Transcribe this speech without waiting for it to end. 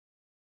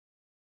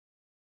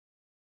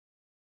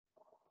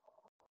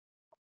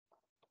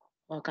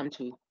Welcome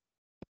to,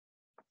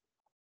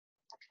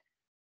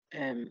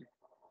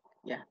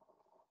 yeah,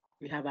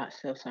 we have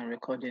ourselves on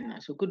recording now.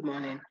 So good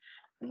morning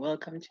and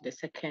welcome to the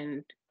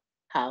second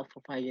half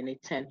of our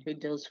Unit 10,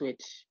 which deals with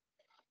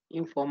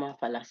informal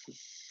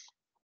fallacies,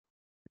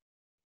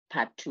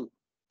 part 2.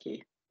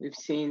 Okay, we've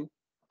seen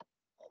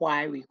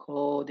why we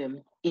call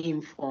them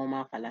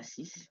informal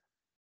fallacies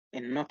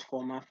and not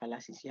formal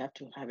fallacies. You have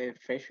to have a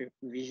fresh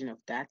revision of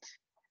that.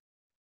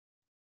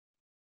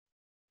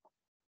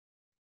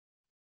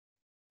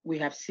 We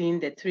have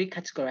seen the three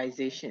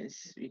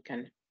categorizations we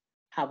can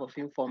have of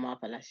informal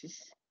fallacies: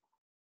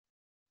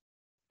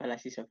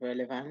 fallacies of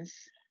relevance,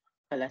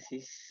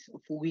 fallacies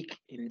of weak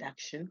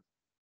induction,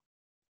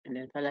 and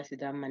then fallacies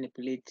that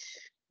manipulate,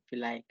 if you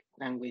like,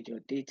 language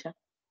or data.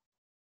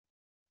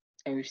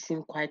 And we've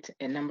seen quite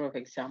a number of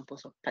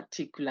examples of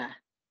particular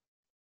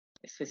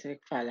specific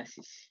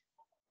fallacies.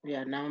 We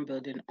are now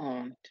building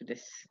on to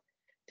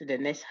the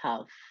next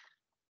half.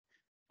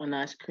 On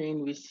our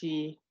screen, we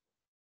see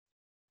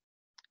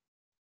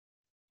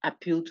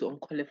appeal to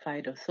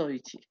unqualified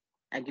authority,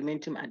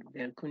 argumentum ad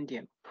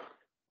verecundiam,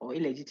 or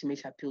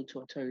illegitimate appeal to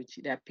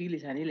authority. The appeal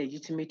is an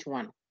illegitimate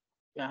one.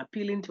 You are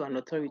appealing to an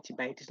authority,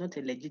 but it is not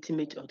a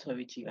legitimate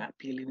authority you are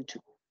appealing to.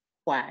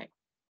 Why?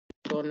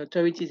 So an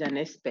authority is an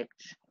expert,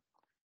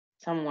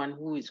 someone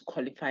who is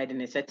qualified in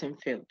a certain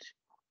field,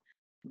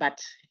 but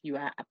you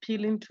are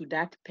appealing to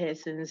that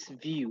person's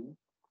view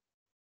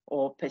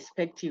or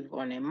perspective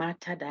on a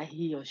matter that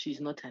he or she is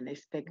not an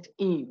expert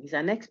in. He's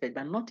an expert,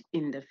 but not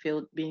in the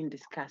field being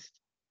discussed.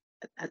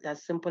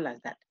 As simple as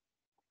that.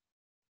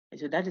 And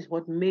so that is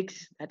what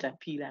makes that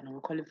appeal an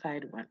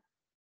unqualified one.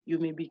 You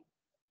may be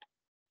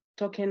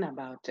talking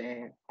about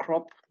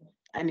crop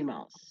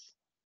animals,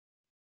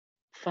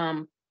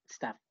 farm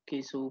stuff.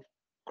 Okay, so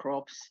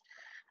crops,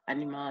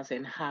 animals,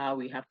 and how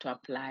we have to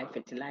apply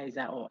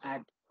fertilizer or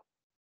add,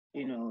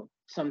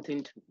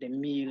 something to the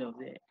meal of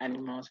the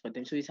animals for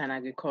them. So it's an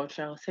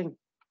agricultural thing.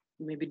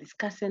 You may be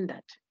discussing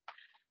that.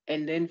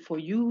 And then for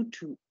you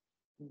to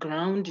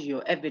ground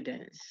your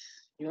evidence,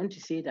 you want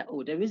to say that,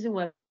 oh, the reason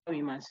why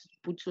we must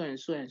put so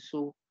and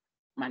so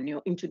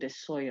manure into the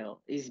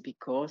soil is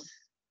because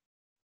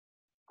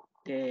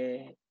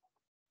the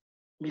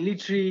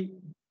military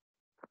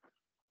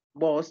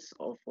boss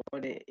of or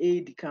the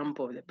aide camp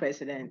of the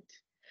president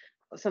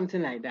or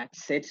something like that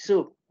said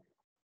so.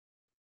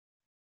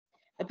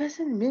 A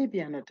person may be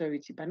an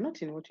authority, but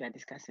not in what we are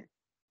discussing.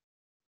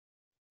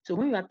 So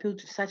when you appeal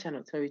to such an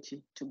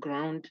authority to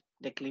ground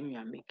the claim you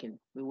are making,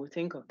 we will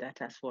think of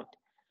that as what?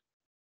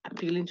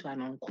 Appealing to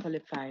an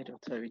unqualified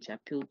authority,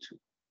 appeal to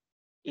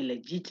a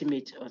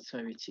legitimate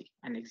authority.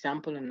 An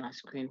example on our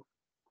screen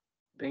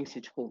brings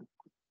it home.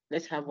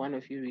 Let's have one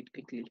of you read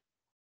quickly.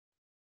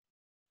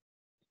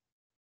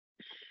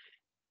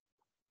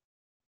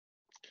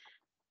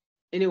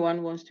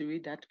 Anyone wants to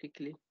read that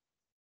quickly?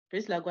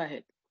 Priscilla, go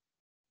ahead.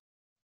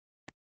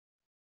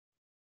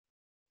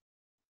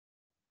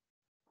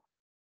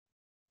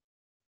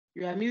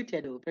 You are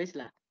muted, oh,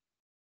 Priscilla.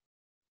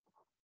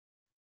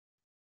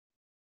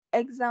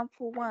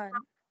 Example 1.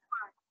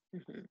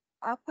 Mhm.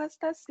 Our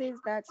pastor says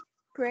that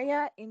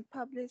prayer in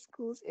public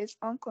schools is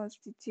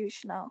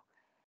unconstitutional.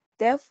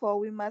 Therefore,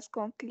 we must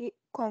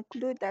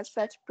conclude that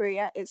such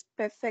prayer is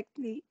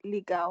perfectly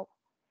legal.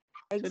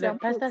 So the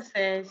Example pastor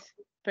says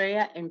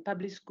prayer in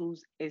public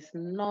schools is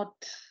not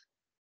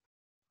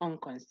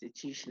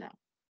unconstitutional.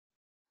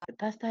 The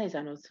pastor is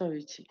an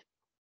authority,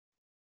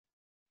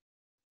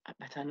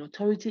 but an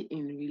authority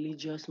in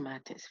religious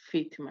matters,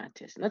 faith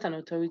matters, not an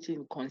authority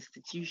in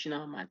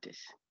constitutional matters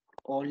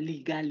or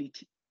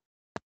legality.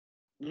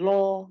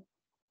 Law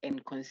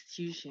and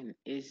constitution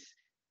is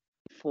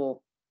for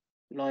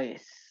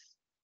lawyers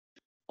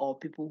or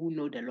people who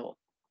know the law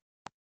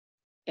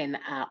and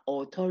are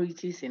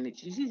authorities in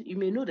it. You see, you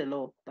may know the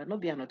law, but not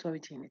be an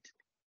authority in it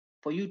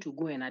for you to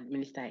go and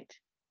administer it.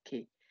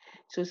 Okay.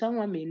 So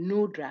someone may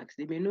know drugs,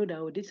 they may know that,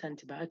 oh, this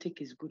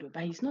antibiotic is good,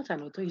 but he's not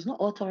an authority, he's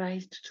not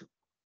authorized to.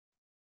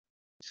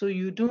 So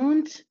you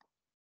don't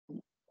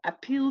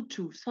appeal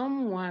to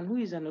someone who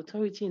is an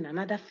authority in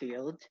another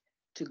field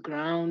to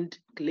ground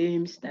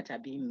claims that are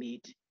being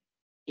made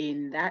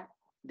in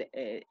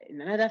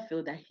in another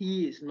field that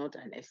he is not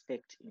an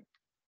expert in.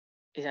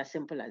 It's as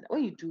simple as that.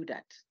 When you do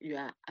that, you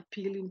are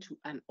appealing to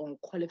an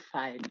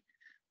unqualified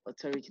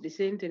authority. The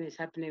same thing is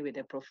happening with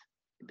the Prof.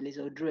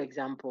 Ibn Drew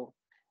example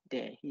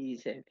there. He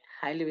is a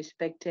highly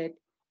respected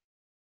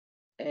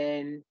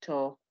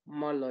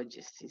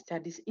entomologist. He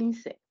studies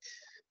insects,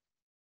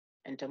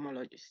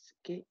 entomologist.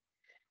 Okay.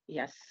 He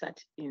has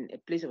sat in a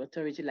place of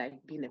authority like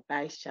being a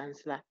vice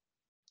chancellor.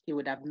 He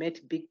would have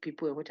met big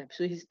people and whatever.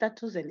 So his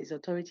status and his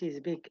authority is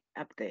big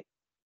up there.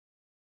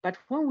 But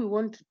when we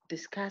want to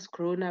discuss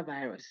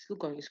coronavirus,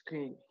 look on your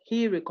screen.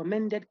 He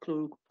recommended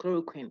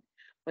chloroquine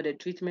for the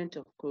treatment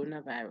of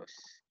coronavirus.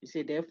 You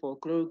say, therefore,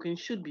 chloroquine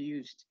should be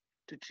used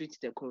to treat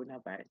the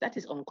coronavirus. That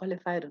is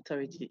unqualified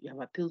authority you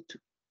have appealed to.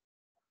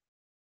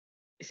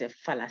 It's a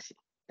fallacy.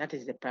 That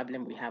is the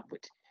problem we have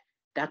with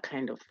that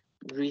kind of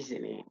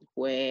reasoning,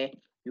 where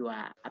You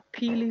are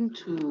appealing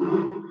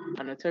to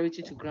an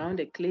authority to ground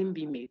a claim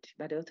being made,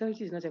 but the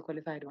authority is not a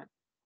qualified one.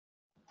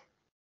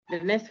 The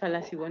next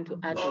fallacy we want to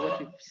add to what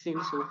we've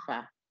seen so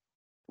far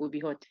will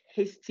be what?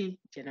 Hasty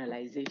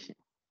generalization.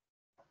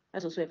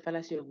 That's also a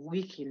fallacy of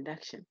weak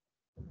induction.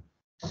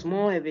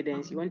 Small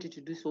evidence, you want it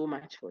to do so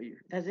much for you.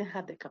 It doesn't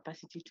have the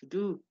capacity to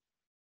do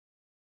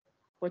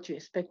what you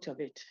expect of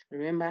it.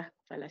 Remember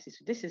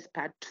fallacies. This is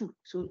part 2.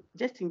 So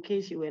just in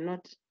case you were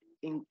not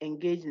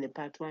engaged in the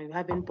part 1, you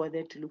haven't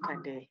bothered to look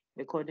at the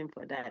recording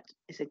for that.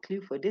 It's a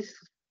clue for this.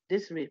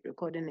 This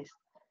recording is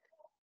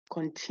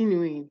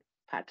continuing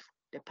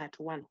the part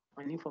 1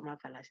 on informal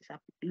fallacies. I've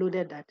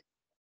loaded that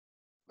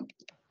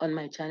on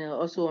my channel.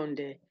 Also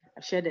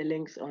I've shared the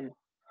links on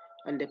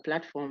the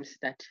platforms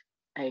that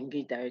I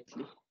engage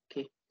directly.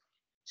 Okay.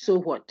 So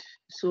what?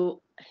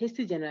 So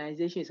hasty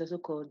generalization is also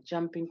called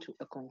jumping to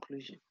a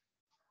conclusion.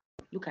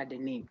 Look at the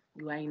name.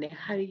 You are in a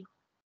hurry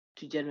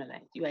to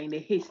generalize. You are in a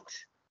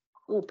haste.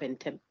 Open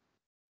temp.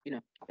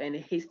 You're in a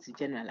haste to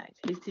generalize.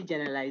 Hasty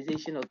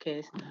generalization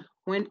occurs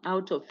when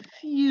out of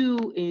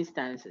few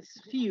instances,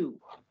 you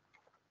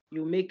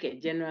make a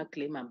general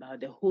claim about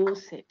the whole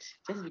set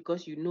just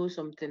because you know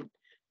something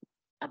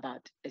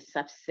about a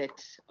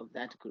subset of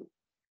that group.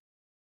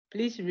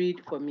 Please read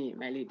for me,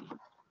 my lady,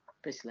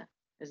 Priscilla.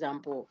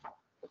 Example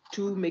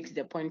 2 makes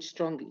the point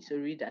strongly. So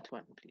read that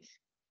one, please.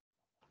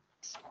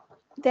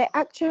 The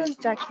actress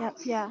Jackie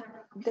Appiah,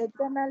 the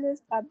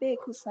journalist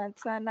Abeku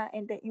Santana,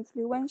 and the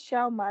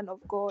influential man of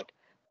God,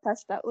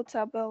 Pastor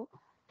Otabel,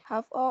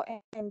 have all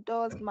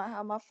endorsed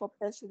Mahama for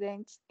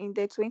president in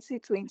the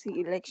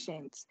 2020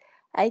 elections.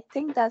 I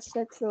think that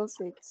settles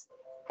it.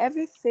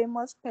 Every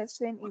famous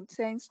person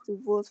intends to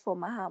vote for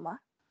Mahama.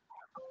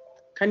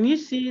 Can you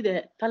see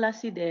the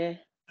fallacy there?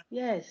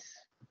 Yes.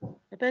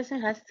 The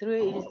person has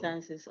 3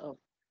 instances of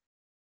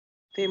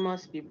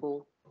famous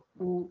people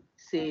who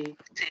say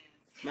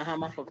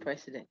Mahama for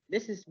president.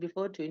 This is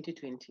before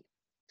 2020.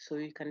 So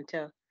you can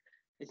tell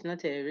it's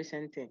not a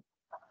recent thing.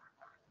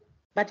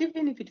 But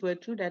even if it were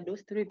true that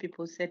those 3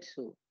 people said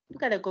so,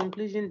 look at the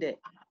conclusion that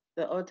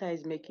the author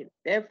is making.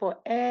 Therefore,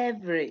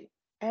 every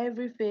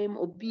fame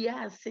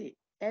obiase,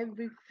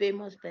 every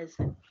famous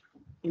person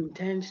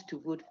intends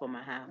to vote for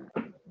Mahama.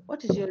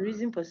 What is your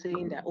reason for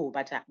saying that? Oh,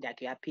 but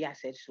Jackie Appiah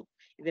said so.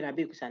 Even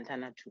Abiku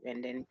Santana too,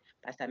 and then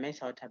Pastor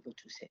Mensa Otabil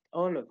too said.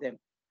 All of them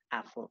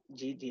are for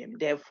GDM.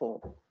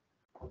 Therefore,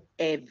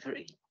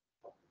 every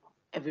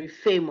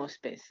famous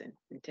person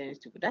intends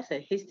to vote. That's a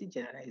hasty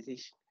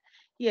generalization.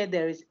 Here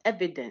there is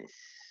evidence,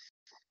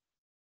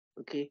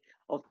 okay,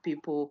 of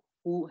people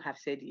who have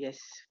said yes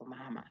for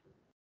Mahama.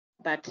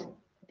 But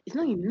it's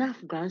not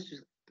enough grounds to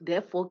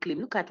therefore claim.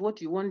 Look at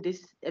what you want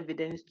this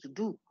evidence to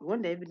do. You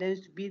want the evidence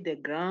to be the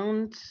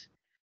grounds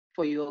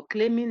for your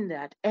claiming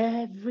that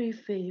every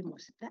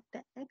famous,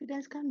 that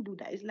evidence can't do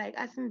that. It's like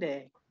asking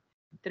the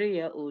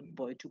 3-year-old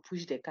boy to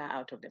push the car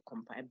out of the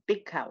compound, a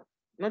big car,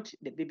 not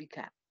the baby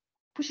car.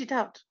 Push it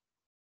out.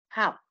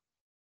 How?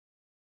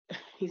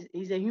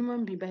 He's a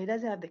human being, but he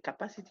doesn't have the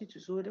capacity to.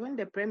 So when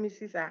the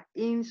premises are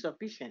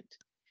insufficient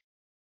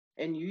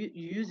and you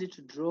use it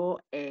to draw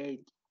an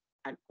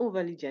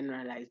overly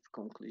generalized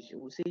conclusion,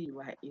 we'll say you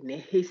are in a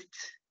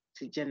haste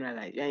to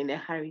generalize. You are in a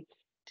hurry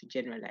to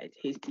generalize,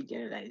 hasty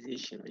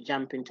generalization, or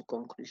jumping to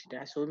conclusion. There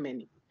are so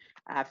many.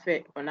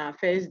 On our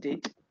first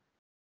date,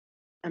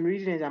 I'm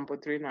reading example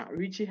 3 now.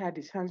 Richie had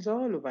his hands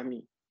all over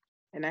me,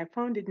 and I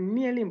found it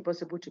nearly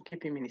impossible to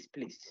keep him in his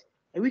place.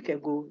 A week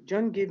ago,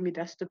 John gave me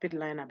that stupid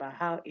line about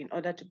how, in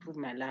order to prove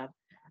my love,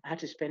 I had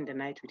to spend the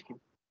night with him.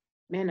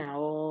 Men are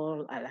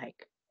all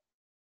alike.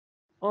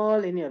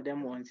 All any of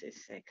them wants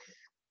is sex.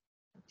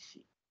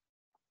 See,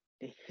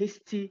 the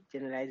hasty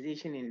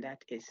generalization in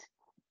that is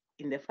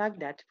in the fact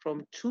that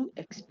from 2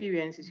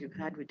 experiences you've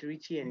had with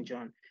Richie and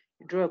John,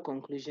 you draw a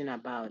conclusion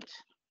about,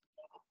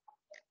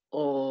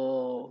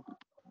 oh,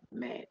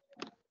 man,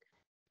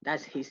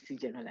 that's hasty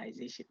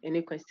generalization.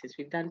 Any questions?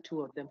 We've done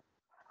 2 of them.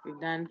 We've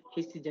done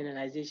hasty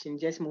generalization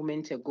just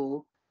moments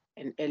ago,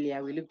 and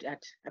earlier we looked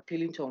at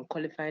appealing to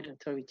unqualified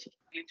authority.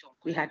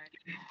 We had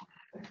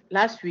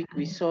last week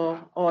we saw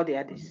all the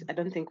others. I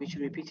don't think we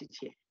should repeat it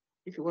here.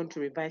 If you want to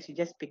revise, you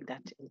just pick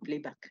that and play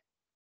back.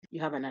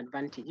 You have an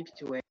advantage. If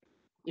it were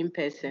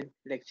in-person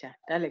lecture,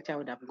 that lecture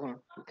would have gone.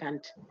 You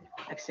can't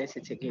access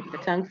it again.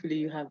 But thankfully,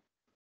 you have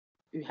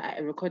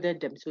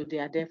recorded them, so they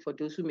are there for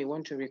those who may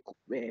want to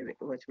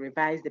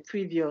revise the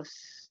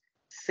previous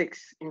 6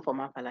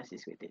 informal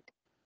fallacies we did.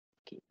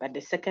 Okay, but the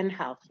second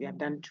half, we have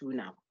done 2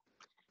 now.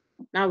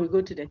 Now we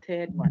go to the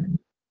third one.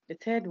 The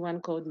third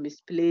one called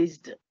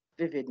misplaced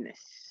vividness.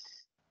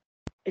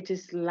 It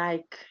is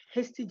like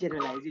hasty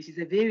generalization. It's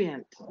a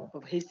variant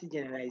of hasty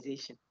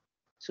generalization.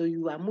 So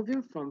you are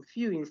moving from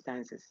few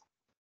instances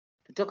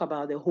to talk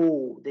about the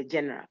whole, the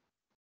general.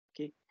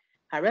 Okay.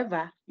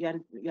 However, you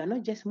are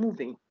not just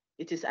moving.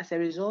 It is as a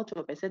result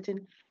of a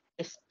certain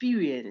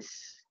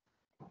experience,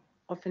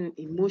 often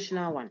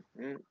emotional one,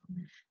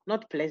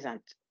 not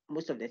pleasant,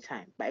 most of the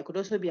time, but it could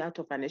also be out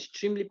of an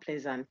extremely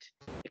pleasant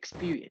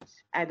experience.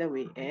 Either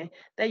way,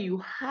 that you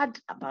had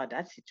about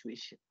that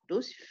situation.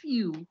 Those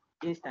few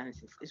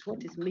instances is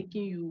what is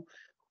making you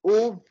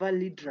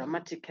overly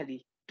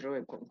dramatically draw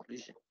a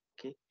conclusion.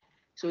 Okay.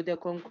 So the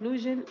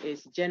conclusion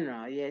is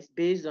general, yes,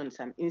 based on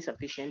some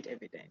insufficient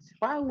evidence.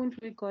 Why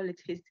wouldn't we call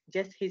it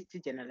just hasty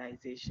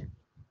generalization?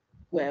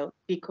 Well,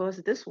 because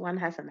this one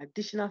has an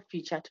additional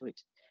feature to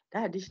it.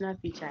 That additional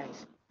feature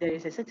is there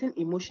is a certain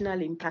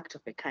emotional impact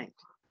of a kind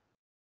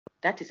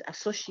that is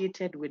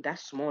associated with that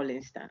small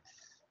instance.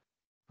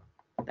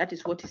 That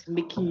is what is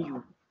making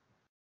you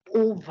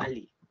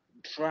overly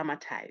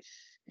dramatize,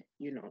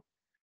 you know,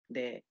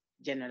 the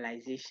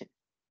generalization.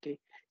 Okay.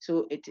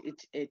 So it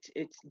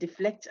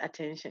deflects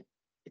attention.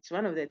 It's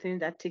one of the things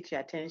that takes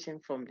your attention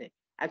from the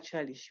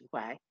actual issue.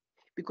 Why?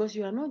 Because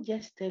you are not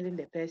just telling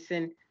the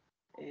person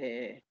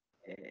uh,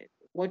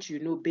 what you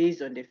know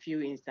based on the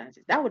few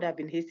instances. That would have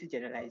been hasty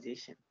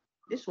generalization.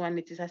 This one,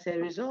 it is as a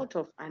result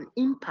of an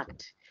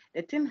impact.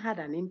 The thing had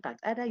an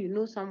impact. Either you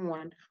know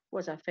someone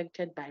was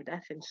affected by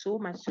that, and so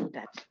much so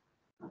that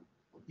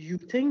you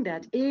think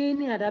that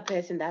any other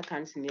person that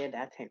comes near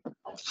that thing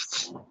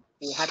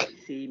will have the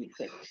same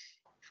effect.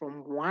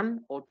 From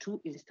one or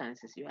two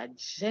instances, you are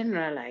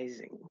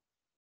generalizing.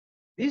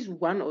 These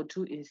one or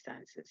two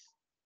instances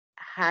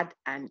had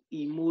an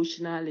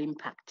emotional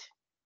impact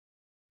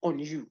on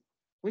you,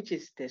 which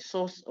is the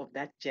source of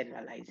that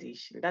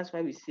generalization. That's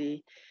why we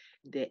say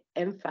the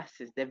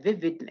emphasis, the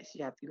vividness.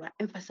 You are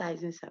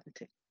emphasizing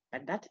something,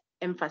 but that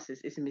emphasis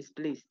is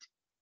misplaced.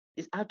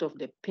 It's out of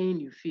the pain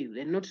you feel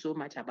and not so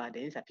much about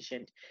the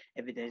insufficient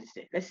evidence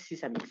there. Let's see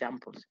some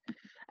examples.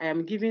 I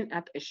am giving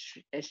up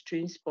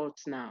extreme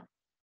sports now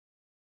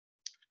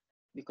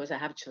because I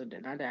have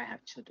children. Now that I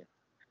have children,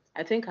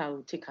 I think I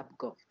will take up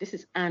golf. This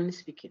is Anne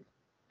speaking.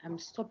 I'm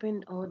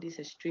stopping all these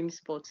extreme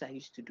sports I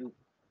used to do,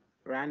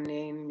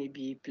 running,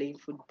 maybe playing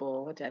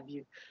football, what have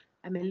you.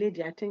 I'm a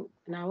lady, I think,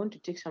 and I want to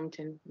take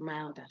something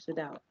milder so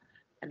that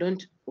I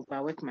don't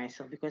overwork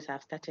myself because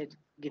I've started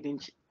giving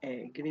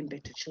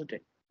birth to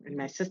children, and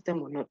my system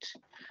will not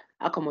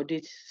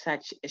accommodate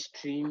such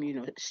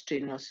extreme,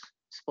 strenuous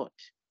sport.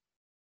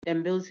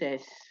 Then Bill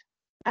says,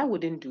 I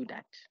wouldn't do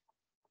that.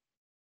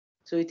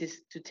 So it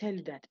is to tell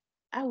you that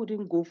I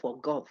wouldn't go for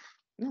golf.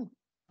 No,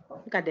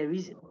 look at the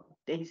reason.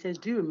 Then he says,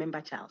 do you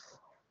remember Charles?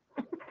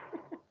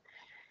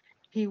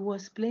 He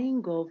was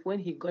playing golf when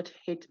he got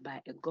hit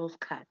by a golf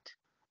cart.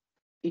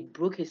 It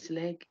broke his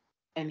leg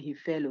and he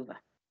fell over,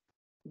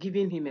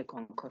 giving him a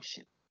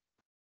concussion.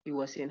 He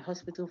was in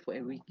hospital for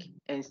a week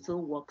and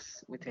still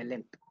walks with a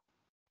limp.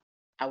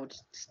 I would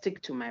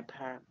stick to my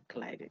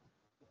paragliding.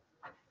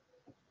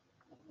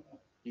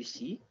 You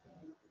see,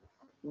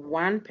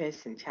 one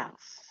person, Charles,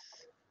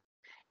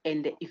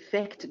 and the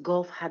effect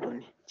golf had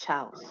on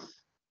Charles.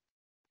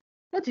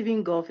 Not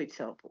even golf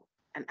itself,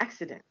 an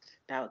accident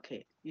that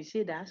occurred. You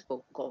see, that's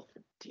for golf.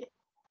 Dear.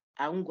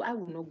 I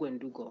will not go and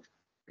do golf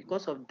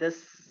because of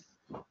this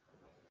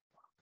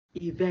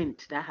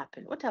event that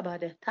happened. What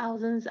about the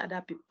thousands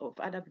other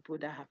people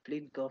that have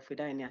played golf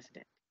without any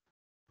accident?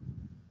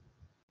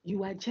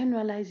 You are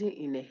generalizing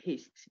in a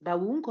haste, but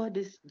we won't call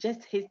this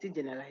just hasty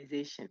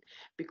generalization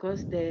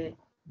because the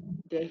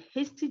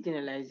hasty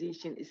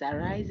generalization is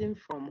arising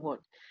from what?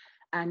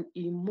 An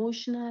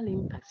emotional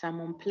impact, some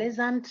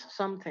unpleasant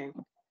something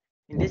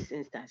in this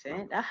instance,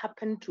 that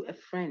happened to a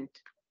friend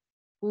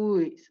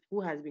who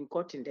has been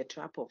caught in the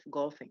trap of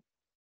golfing.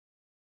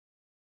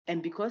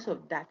 And because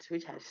of that,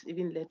 which has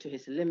even led to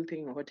his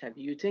limping or what have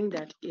you, you think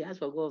that he has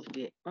for golf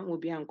there, one will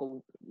be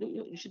uncle.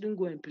 You shouldn't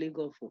go and play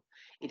golf.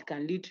 It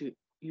can lead to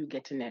you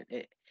getting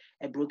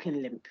a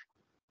broken limb,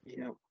 you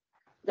know.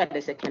 Look at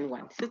the second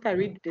one. Sister,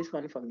 read this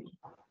one for me.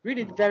 Read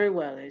it very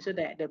well so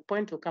that the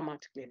point will come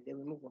out clearly. Then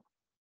we move on.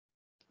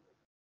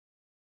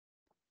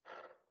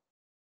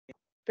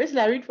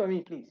 Priscilla, read for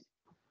me, please.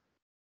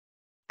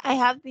 I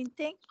have been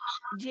think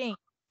Jane,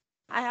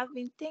 I have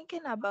been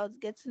thinking about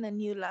getting a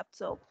new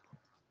laptop.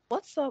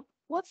 What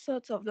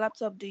sort of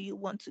laptop do you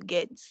want to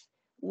get?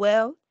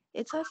 Well,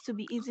 it has to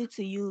be easy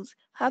to use,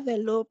 have a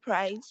low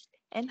price,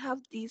 and have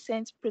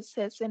decent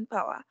processing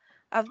power.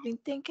 I've been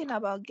thinking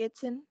about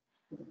getting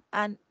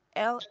an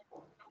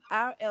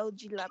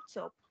RLG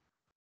laptop.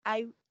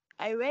 I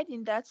I read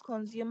in that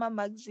consumer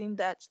magazine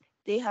that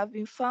they have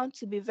been found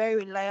to be very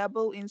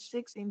reliable in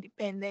six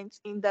independent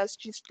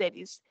industry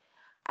studies.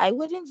 I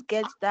wouldn't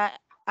get that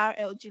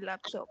RLG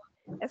laptop.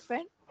 A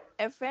friend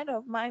a friend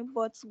of mine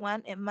bought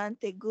one a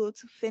month ago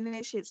to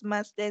finish his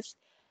master's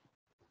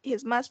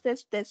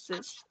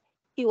thesis.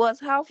 He was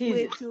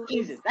halfway Thesis, through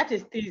thesis. his That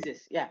is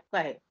thesis. Yeah, go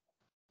ahead.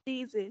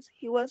 thesis.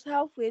 He was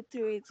halfway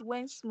through it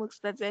when smoke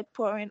started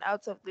pouring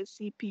out of the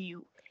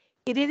CPU.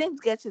 He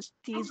didn't get his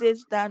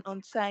thesis done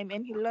on time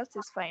and he lost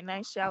his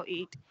financial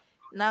aid.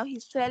 Now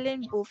he's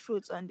selling both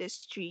fruits on the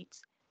street.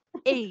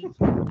 Hey,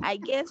 I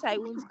guess I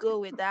won't go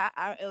with that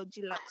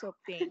RLG laptop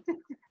thing.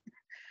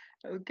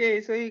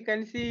 Okay, so you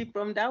can see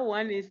from that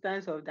one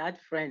instance of that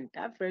friend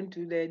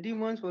to the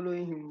demons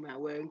following him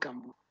were in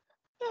Cambo.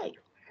 Hey.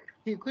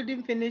 He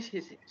couldn't finish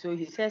his. So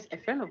he says, a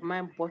friend of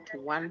mine bought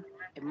one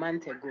a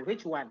month ago.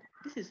 Which one?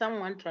 This is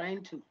someone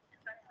trying to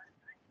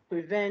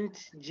prevent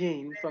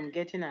Jane from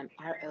getting an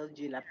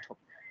RLG laptop.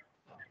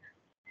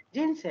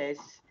 Jane says,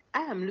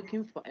 I am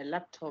looking for a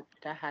laptop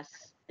that has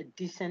a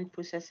decent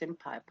processing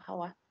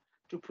power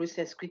to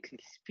process quickly,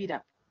 speed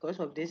up because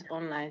of this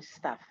online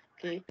stuff.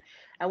 Okay.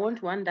 I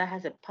want one that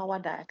has a power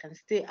that I can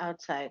stay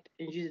outside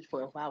and use it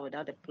for a while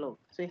without a plug.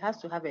 So it has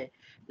to have a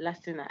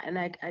lasting, and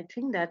I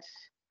think that,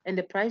 and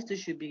the price too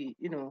should be,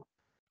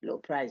 low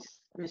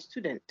price. I'm a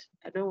student.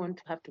 I don't want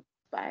to have to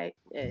buy,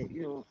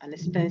 an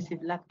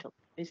expensive laptop.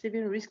 It's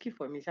even risky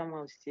for me.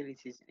 Someone will steal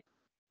it easily.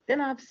 Then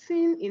I've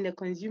seen in the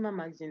consumer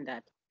magazine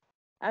that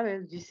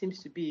RFG seems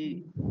to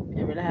be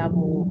a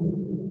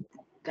reliable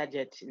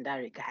gadget in that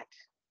regard.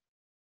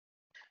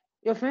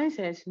 Your friend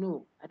says,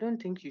 no, I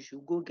don't think you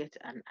should go get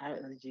an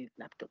RLG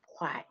laptop.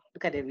 Why?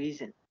 Look at the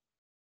reason.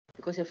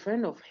 Because a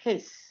friend of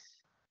his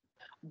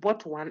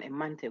bought one a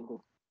month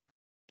ago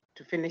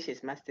to finish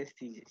his master's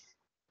thesis.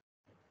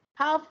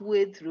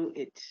 Halfway through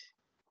it,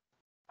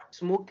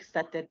 smoke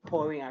started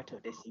pouring out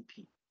of the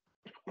CP.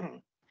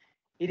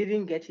 He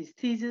didn't get his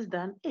thesis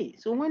done. Hey,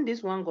 so when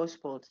this one got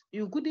spoiled,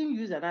 you couldn't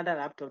use another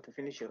laptop to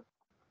finish your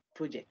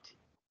project.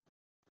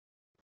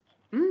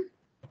 Hmm?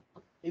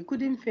 He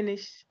couldn't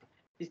finish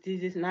his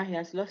thesis. Now he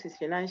has lost his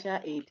financial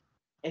aid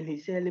and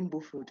he's selling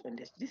bullfruit on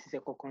this. This is a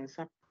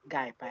kokonsa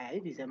guy.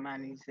 If he's a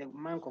man, he's a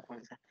man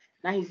kokonsa.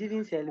 Now he's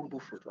even selling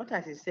bullfruit. What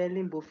has he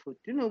selling bullfruit?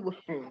 Do you know?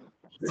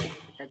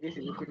 I guess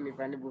he couldn't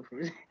even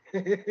bullfruit.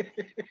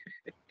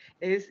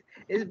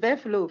 It's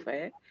beef loaf,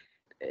 eh?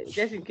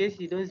 Just in case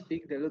you don't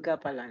speak the local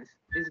parlance.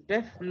 It's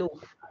beef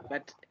loaf,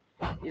 but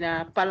in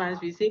our parlance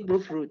we say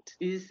bullfruit.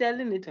 He's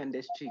selling it on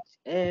the street.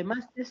 A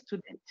master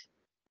student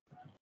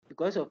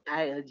because of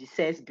ILG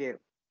says bill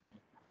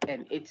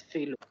and its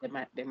failure,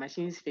 the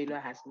machine's failure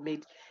has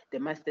made the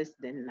masters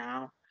then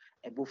now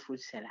a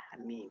fruit seller.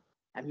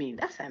 I mean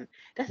that's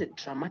a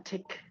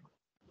dramatic,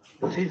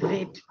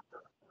 vivid,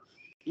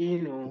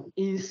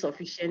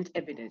 insufficient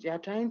evidence. You are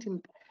trying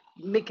to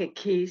make a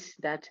case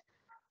that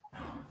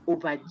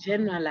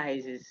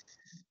overgeneralizes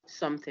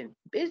something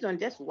based on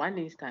just one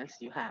instance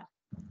you have.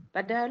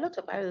 But there are a lot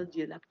of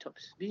ILG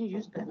laptops being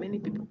used by many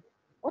people.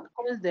 What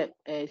caused the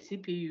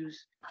CPUs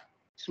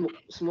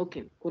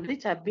smoking? Could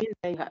it have been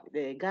that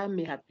the guy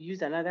may have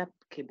used another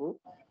cable,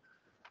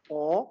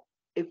 or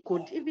it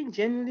could even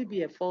genuinely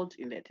be a fault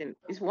in the thing?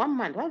 It's one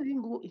man. Why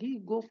didn't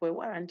he go for a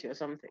warranty or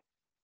something?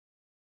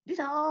 These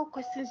are all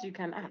questions you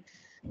can ask.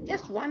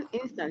 Just one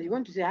instance, you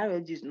want to say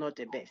RLG is not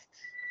the best,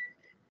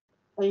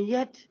 and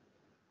yet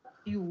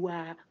you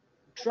are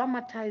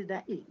dramatized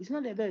that it's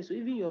not the best. So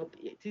even your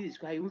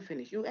thesis why you won't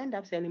finish, you end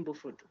up selling both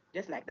fruit.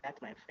 Just like that,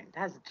 my friend.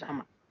 That's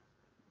drama,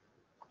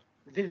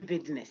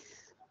 vividness.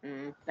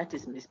 That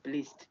is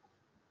misplaced.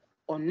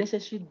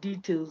 Unnecessary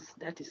details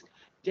that is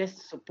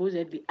just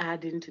supposedly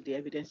adding to the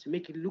evidence to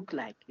make it look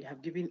like you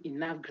have given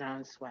enough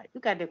grounds why.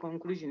 Look at the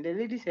conclusion. The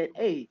lady said,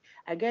 hey,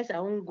 I guess I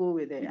won't go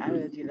with the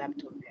RLG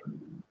laptop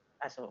then.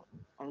 That's all.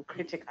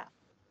 Uncritical.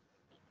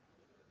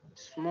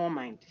 Small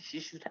mind. She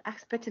should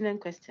ask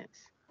pertinent questions.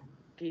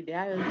 Okay, the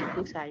RLG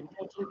folks are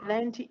importing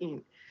plenty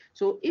in.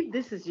 So if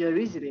this is your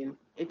reasoning,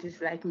 it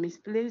is like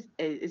misplaced,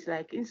 it's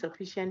like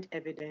insufficient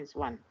evidence.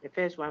 One, the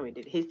first one we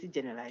did, hasty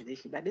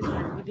generalization, but this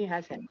one even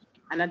has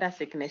another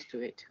sickness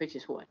to it, which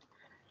is what?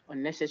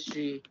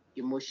 Unnecessary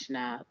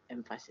emotional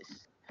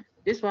emphasis.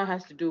 This one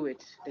has to do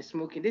with the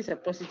smoking. This is a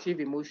positive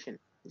emotion.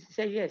 She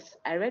said, yes,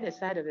 I read a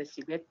side of the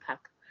cigarette pack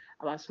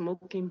about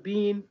smoking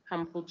being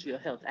harmful to your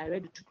health. I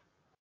read it too.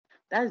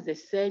 That's the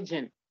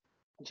Surgeon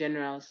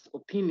General's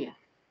opinion,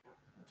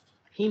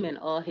 him and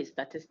all his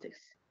statistics.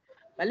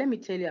 But let me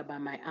tell you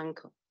about my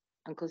uncle.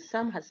 Uncle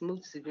Sam has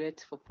smoked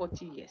cigarettes for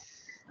 40 years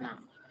now,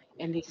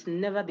 and he's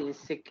never been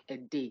sick a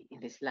day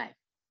in his life.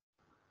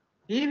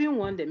 He even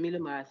won the Milo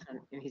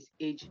Marathon in his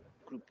age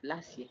group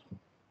last year.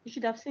 You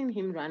should have seen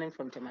him running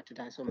from Tema to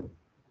Dansomo.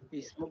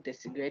 He smoked a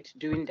cigarette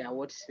during the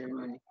award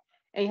ceremony,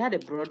 and he had a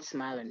broad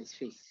smile on his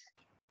face.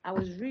 I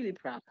was really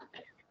proud.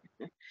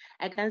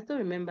 I can still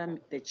remember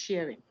the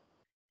cheering.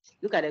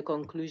 Look at the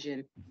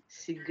conclusion.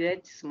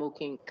 Cigarette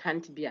smoking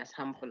can't be as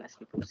harmful as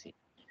people say.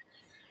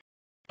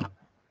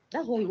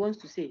 That's what he wants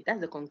to say.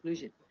 That's the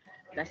conclusion.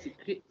 That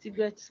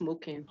cigarette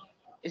smoking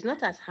is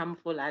not as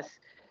harmful as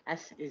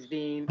is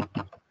being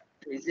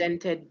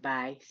presented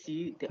by,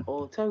 see, the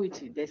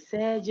authority. The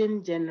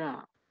Surgeon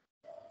General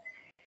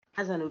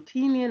has an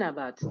opinion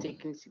about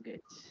taking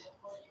cigarettes.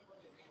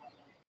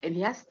 And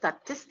he has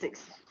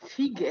statistics,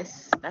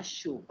 figures that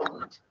show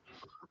that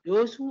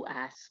those who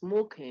are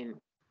smoking.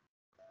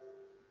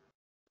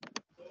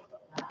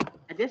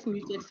 I just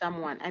muted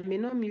someone. I may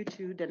not mute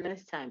you the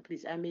next time,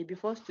 please. I may be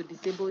forced to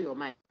disable your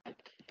mic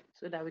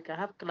so that we can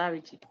have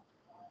clarity.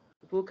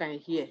 People can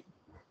hear.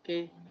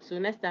 Okay. So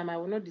next time I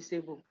will not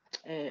disable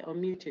or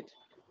mute it.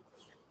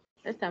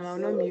 Next time I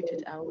will not mute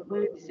it. I will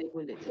only disable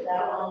it. Please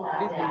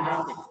be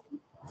minded.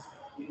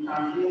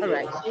 All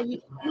right. So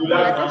we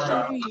are just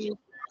showing you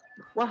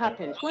what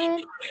happens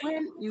when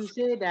you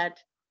say that,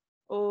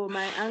 Oh,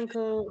 my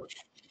uncle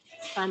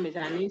farm is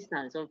an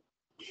instance of,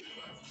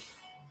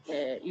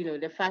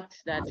 the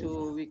fact that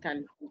we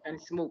can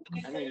smoke.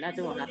 I mean,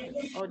 nothing will happen.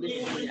 All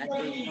this thing they are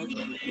saying is not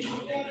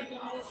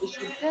true. They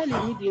should tell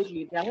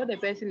immediately that what the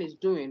person is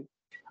doing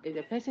is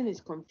the person is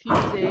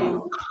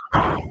confusing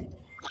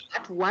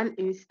that one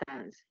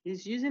instance.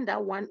 He's using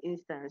that one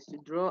instance to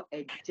draw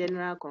a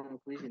general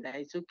conclusion that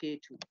it's okay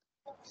to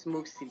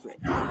smoke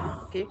cigarettes.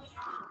 Okay,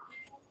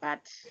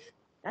 but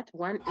that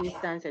one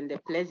instance and the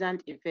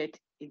pleasant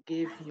effect it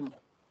gave him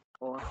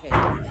or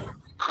her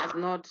does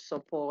not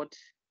support.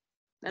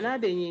 Nana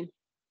Benin,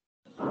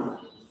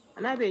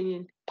 Nana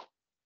Benin.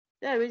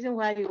 The reason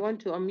why you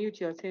want to unmute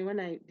your thing when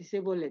I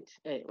disable it.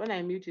 When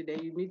I mute it,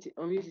 then you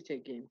unmute it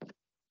again.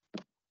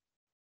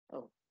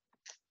 Oh,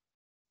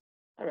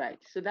 all right.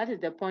 So that is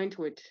the point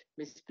with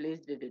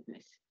misplaced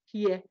vividness.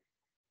 Here,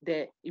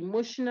 the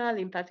emotional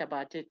impact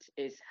about it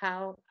is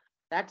how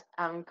that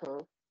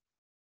uncle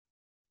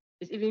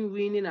is even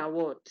winning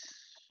awards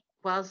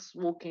while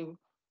smoking,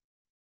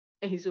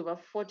 and he's over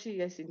 40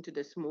 years into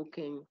the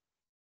smoking,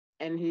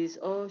 and he's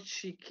all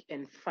chic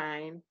and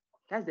fine.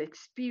 That's the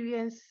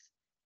experience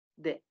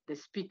the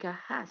speaker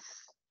has.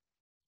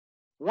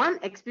 One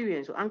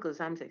experience, or Uncle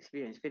Sam's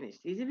experience, finished.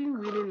 He's even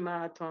winning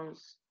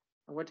marathons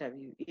and what have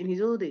you in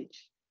his old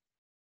age.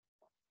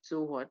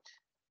 So what?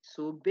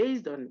 So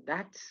based on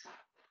that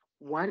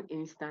one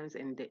instance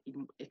and the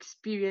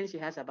experience she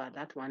has about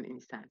that one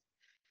instance,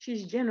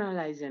 she's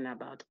generalizing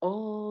about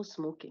all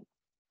smoking,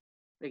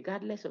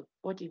 regardless of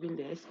what even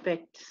the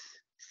expert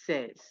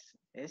says.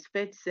 The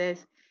expert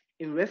says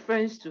in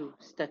reference to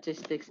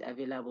statistics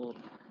available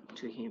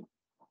to him.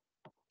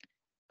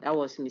 That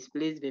was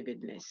misplaced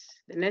vividness.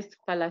 The next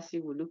fallacy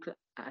we look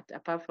at,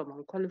 apart from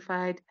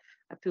unqualified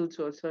appeal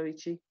to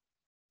authority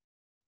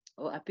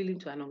or appealing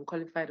to an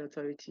unqualified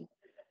authority,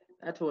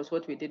 that was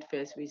what we did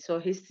first. We saw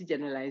hasty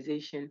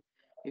generalization.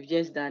 We've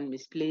just done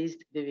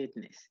misplaced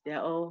vividness. They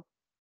are all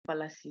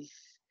fallacies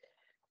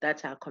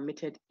that are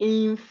committed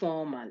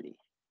informally.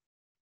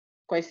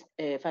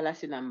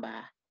 Fallacy number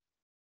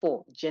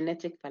 4,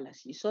 genetic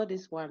fallacy. You saw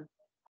this one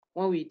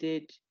when we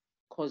did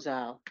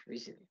causal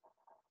reasoning.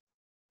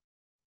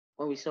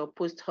 When we saw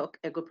post hoc,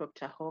 ergo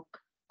propter hoc,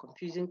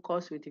 confusing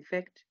cause with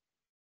effect,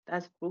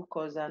 that's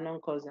pro-causal,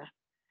 non-causal.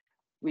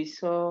 We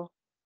saw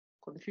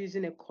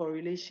confusing a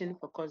correlation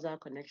for causal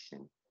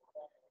connection.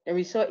 Then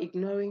we saw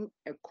ignoring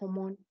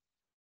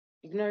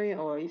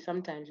or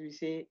sometimes we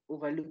say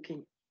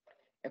overlooking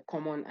a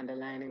common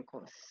underlying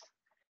cause.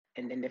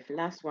 And then the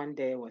last one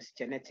there was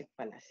genetic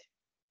fallacy.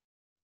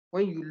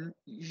 When you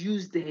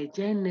use the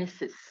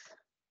genesis,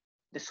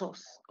 the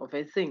source of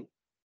a thing,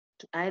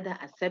 to either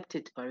accept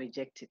it or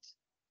reject it,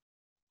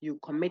 you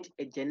commit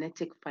a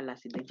genetic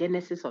fallacy, the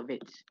genesis of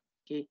it.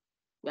 Okay,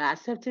 we are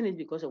accepting it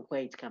because of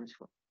where it comes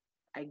from.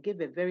 I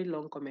gave a very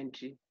long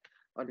commentary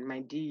on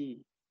my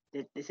DE,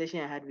 the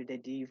session I had with the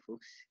DE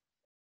folks,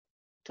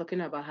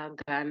 talking about how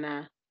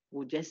Ghana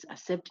will just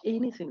accept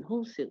anything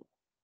wholesale.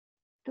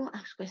 Don't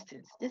ask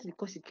questions just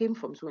because it came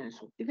from so and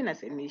so. Even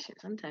as a nation,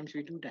 sometimes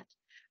we do that.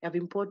 We have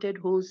imported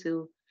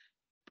wholesale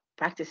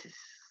practices.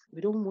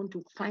 We don't want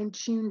to fine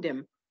tune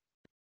them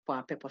for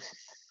our purposes,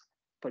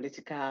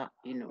 political,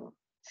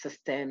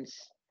 systems,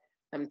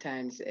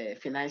 sometimes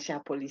financial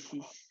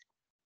policies.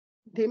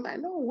 They might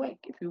not work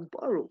if you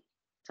borrow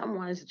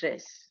someone's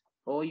dress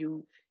or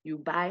you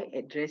buy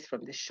a dress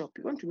from the shop.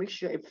 You want to make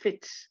sure it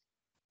fits.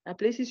 There are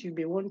places you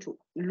may want to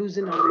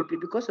loosen up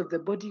because of the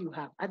body you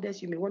have.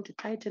 Others you may want to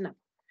tighten up.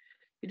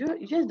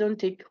 You just don't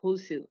take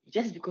wholesale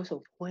just because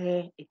of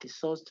where it is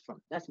sourced from.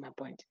 That's my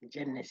point.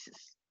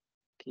 Genesis.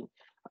 Okay.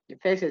 The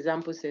first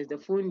example says the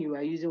phone you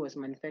are using was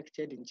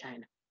manufactured in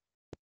China.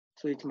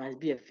 So it must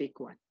be a fake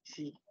one.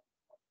 You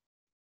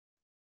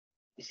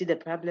see the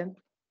problem?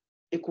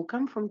 It could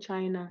come from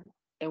China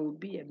and would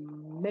be a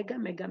mega,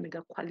 mega,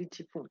 mega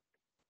quality phone.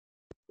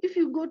 If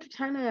you go to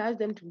China and ask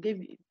them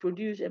to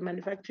produce a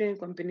manufacturing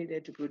company there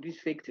to produce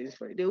fake things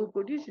for you, they will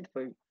produce it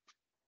for you.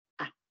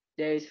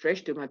 There is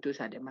fresh tomatoes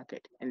at the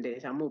market, and there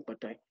is a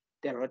mopotoy,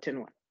 the rotten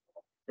one.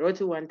 The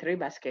rotten one, 3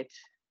 baskets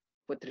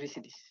for 3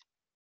 cedis.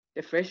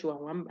 The fresh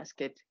one, 1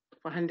 basket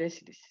for 100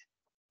 cedis.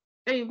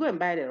 Then you go and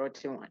buy the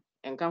rotten one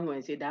and come home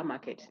and say that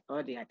market,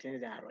 all the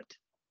things are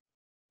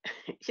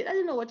rotten. She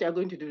doesn't know what you're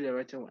going to do with the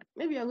rotten one.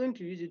 Maybe you're going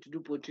to use it to do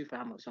poultry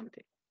farm or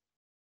something.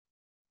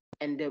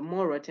 And the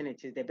more rotten it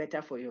is, the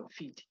better for your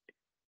feed.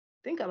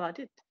 Think about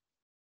it.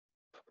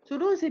 So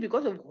don't say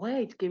because of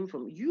where it came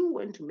from, you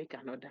went to make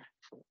another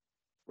for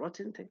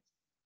rotten things.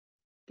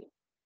 Okay.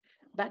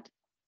 But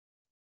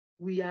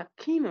we are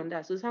keen on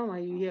that. So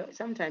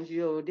sometimes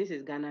this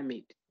is Ghana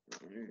made.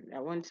 I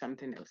want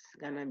something else,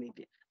 Ghana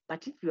made.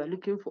 But if you are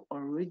looking for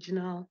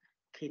original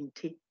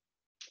kente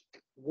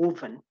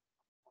woven,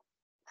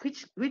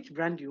 which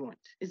brand do you want?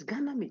 It's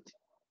Ghana made.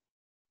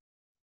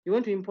 You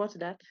want to import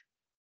that?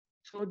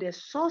 So the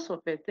source of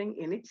a thing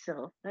in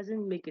itself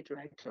doesn't make it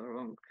right or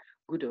wrong,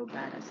 good or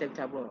bad,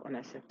 acceptable or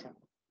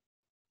unacceptable.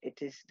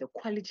 It is the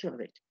quality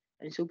of it.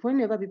 And so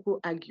whenever people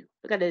argue,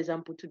 look at the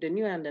example to the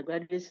new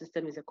undergraduate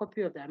system is a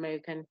copy of the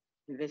American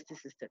university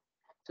system.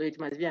 So it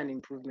must be an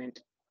improvement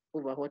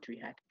over what we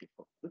had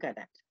before. Look at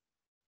that.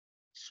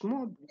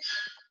 Small breed,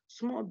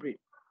 small breed.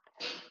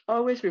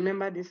 Always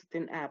remember this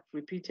thing I've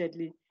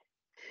repeatedly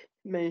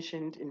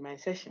mentioned in my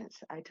sessions.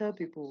 I tell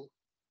people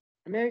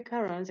America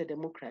runs a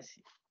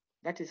democracy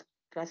that is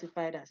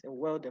classified as a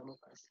world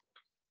democracy.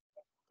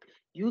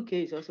 UK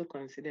is also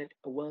considered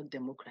a world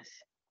democracy,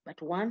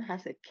 but one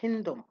has a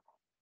kingdom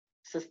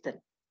system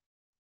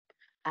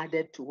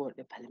added to what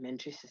the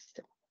parliamentary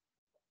system.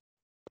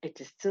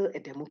 It is still a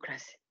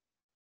democracy,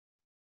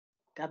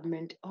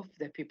 government of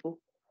the people,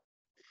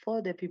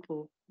 for the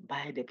people,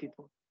 by the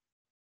people.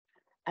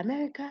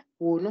 America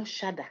will not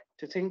shudder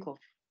to think of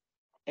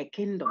a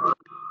kingdom.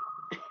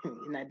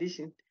 In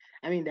addition,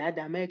 I mean,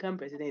 the American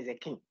president is a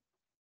king.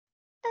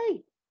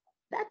 Hey,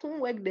 that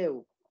won't work there.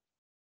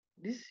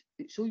 This,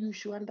 so you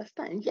should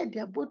understand. Yeah, they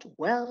are both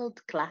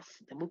world-class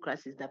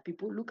democracies that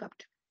people look up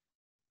to.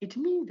 It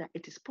means that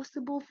it is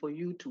possible for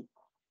you to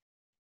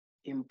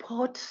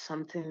import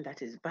something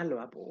that is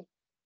valuable,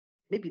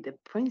 maybe the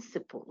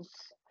principles,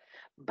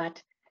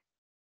 but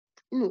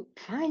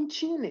fine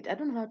tune it. I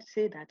don't know how to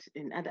say that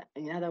in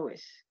other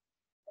ways.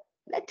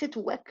 Let it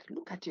work.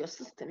 Look at your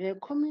system. You're a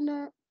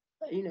communal,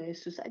 a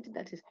society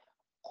that is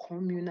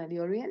communally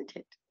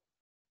oriented.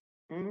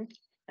 Mm?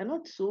 I'm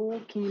not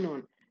so keen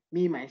on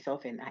me,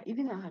 myself, and I.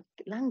 Even our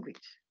language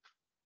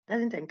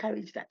doesn't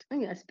encourage that.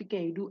 When you are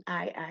speaking, you do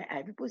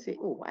I. People say,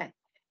 oh, why?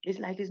 It's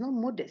like it's not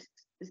modest.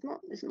 It's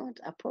not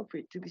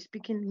appropriate to be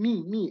speaking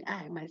me,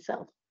 I,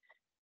 myself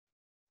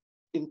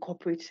in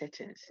corporate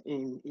settings,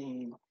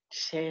 in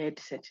shared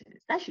settings.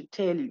 That should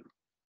tell you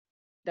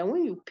that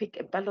when you pick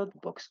a ballot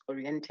box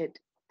oriented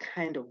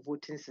kind of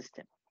voting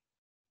system,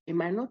 it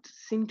might not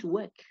seem to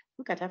work.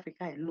 Look at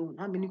Africa alone.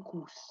 How many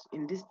coups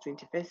in this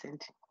 21st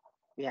century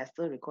we are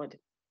still recording?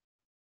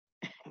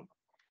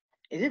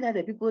 Is it that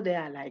the people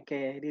there are like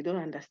they don't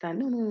understand?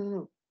 No, no, no,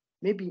 no.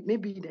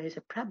 Maybe there is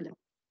a problem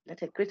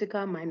that a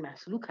critical mind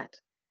must look at.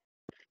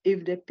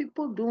 If the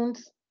people don't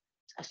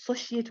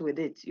associate with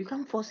it, you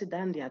can't force it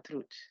down their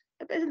throat.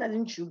 A person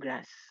doesn't chew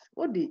grass.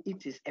 What they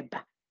eat is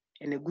eba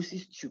and a goosey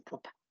stew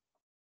proper.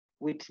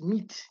 With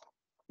meat,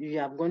 you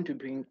are going to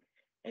bring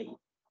a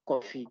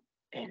coffee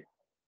and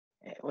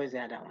what's the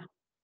other one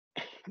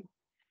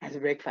as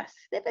breakfast.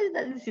 The person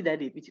doesn't see that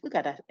they eat. Look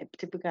at a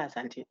typical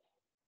Asante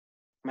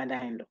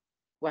mother-in-law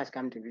who has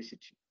come to visit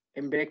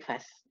you. In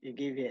breakfast, you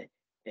give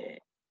a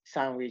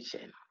sandwich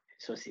and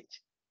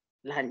sausage.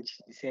 Lunch,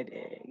 you said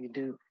you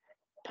do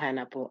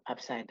pineapple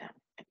upside down.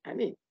 I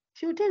mean,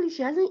 she will tell you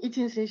she hasn't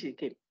eaten since she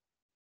came.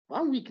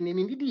 1 week,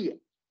 naming the year.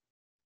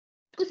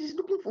 Because she's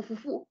looking for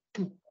fufu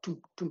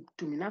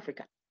in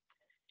Africa.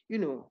 You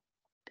know,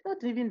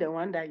 not even the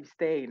one that you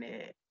stay in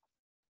a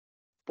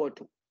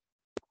Porto,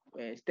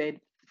 stayed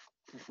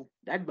fufu.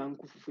 That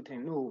banku fufu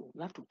thing, no,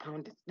 you have to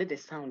pound it. Let the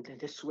sound and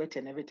the sweat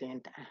and everything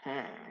enter.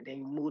 Then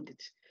you mold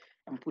it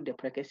and put the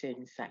precursor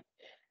inside.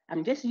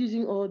 I'm just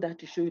using all that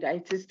to show you that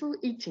it is still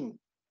eating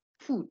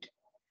food,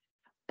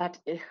 but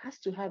it has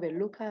to have a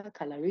local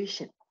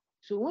coloration.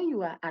 So when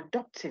you are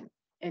adopting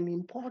and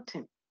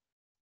importing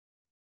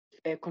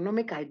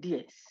economic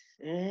ideas,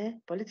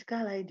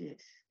 political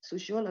ideas,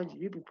 sociology,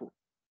 you people,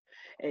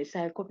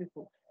 psycho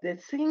people, the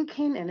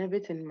thinking and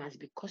everything must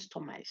be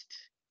customized.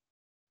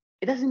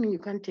 It doesn't mean you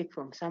can't take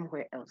from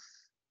somewhere else.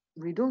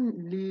 We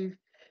don't live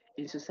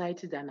in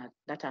societies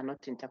that are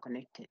not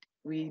interconnected.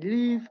 We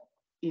live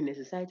in a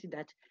society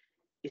that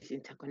is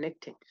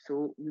interconnected.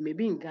 So we may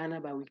be in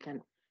Ghana, but we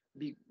can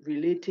be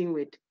relating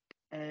with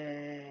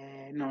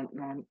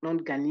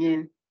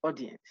non-Ghanaian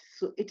audience.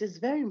 So it is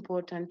very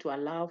important to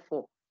allow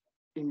for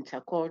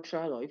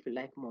intercultural or if you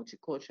like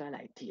multicultural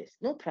ideas.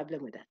 No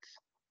problem with that.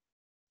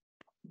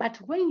 But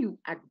when you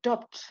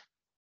adopt,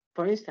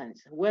 for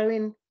instance,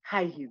 wearing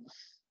high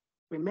heels,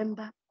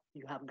 remember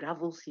you have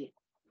gravels here.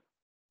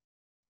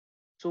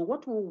 So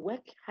what will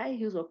work, high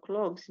heels or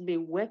clogs may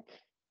work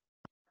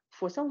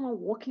for someone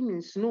walking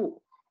in snow.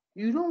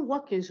 You don't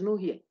walk in snow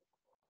here.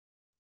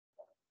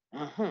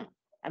 Uh-huh.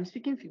 I'm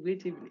speaking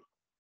figuratively.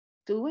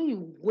 So when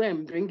you go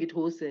and bring it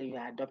wholesale, you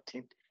are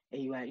adopting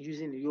and you are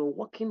using it, your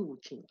walking will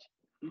change.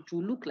 It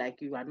will look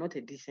like you are not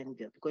a decent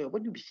girl because your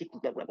body will be shaking,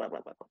 blah, blah, blah, blah,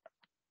 blah, blah.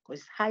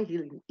 Because it's high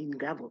heel in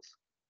gravels.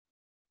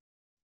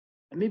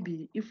 And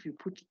maybe if you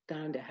put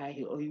down the high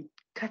heel or you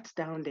cut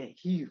down the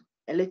heel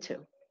a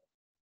little,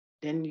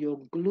 then your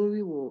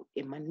glory will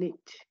emanate.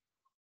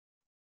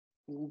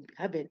 You will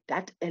have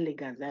that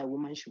elegance that a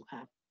woman should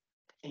have,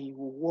 and you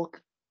will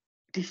walk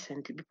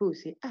decently. People will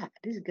say,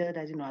 this girl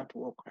doesn't know how to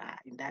walk right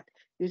in that.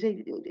 You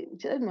say,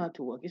 she doesn't know how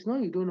to walk. It's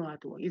not you don't know how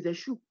to walk, it's the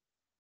shoe.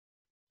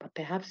 But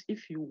perhaps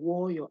if you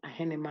wore your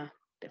ahenema,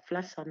 the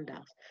flat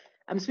sandals,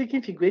 I'm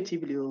speaking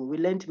figuratively, we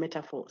learned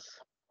metaphors.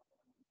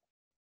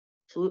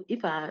 So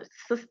if our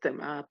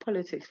system, our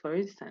politics, for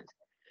instance,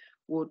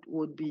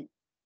 would be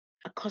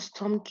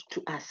accustomed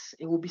to us,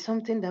 it will be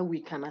something that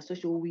we can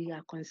associate. We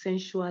are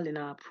consensual in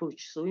our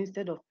approach. So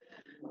instead of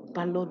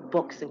ballot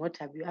box and what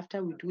have you.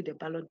 After we do the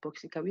ballot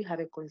box, can we have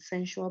a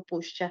consensual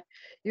posture?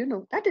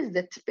 That is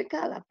the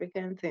typical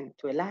African thing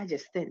to a large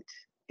extent.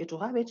 It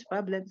will have its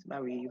problems,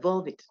 but we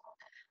evolve it.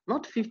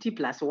 Not 50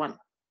 plus 1.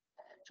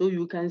 So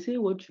you can say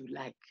what you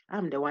like.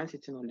 I'm the one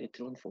sitting on the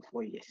throne for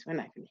 4 years. When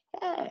I finish,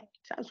 hey,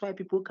 that's why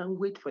people can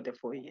wait for the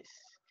 4 years.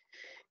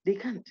 They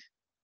can't.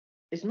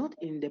 It's not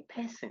in the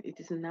person, it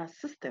is in our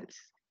systems.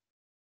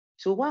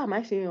 So why am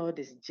I saying all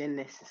this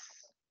genesis?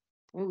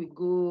 When we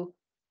go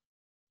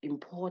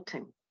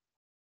importing,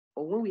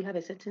 or when we have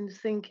a certain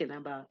thinking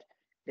about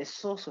the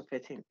source of a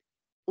thing,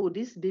 oh,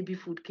 this baby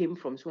food came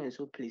from so and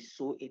so place,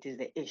 so it is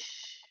the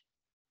ish.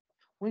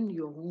 When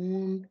your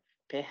own,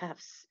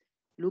 perhaps,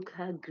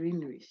 local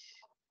greeneries,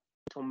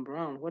 Tom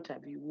Brown, what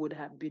have you, would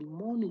have been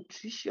more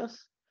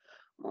nutritious,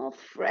 more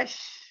fresh,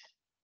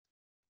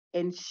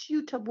 and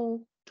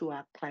suitable to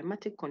our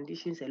climatic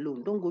conditions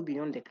alone. Don't go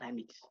beyond the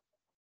climate.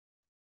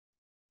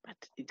 But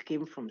it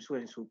came from so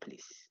and so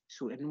place.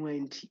 So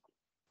NYNT,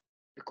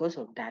 because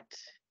of that,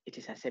 it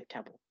is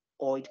acceptable.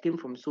 Or it came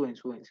from so and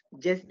so and so.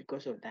 Just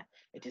because of that,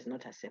 it is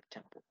not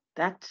acceptable.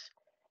 That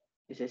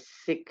is a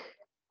sick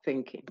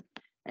thinking.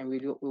 And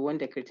we want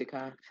the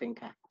critical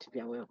thinker to be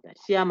aware of that.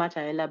 See how much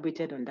I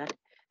elaborated on that?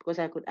 Because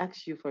I could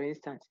ask you, for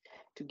instance,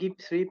 to give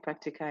 3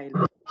 practical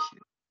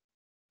illustrations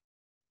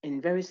in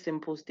very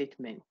simple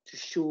statement to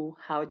show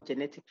how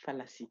genetic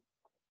fallacy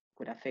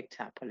could affect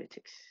our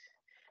politics,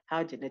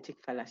 how genetic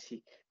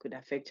fallacy could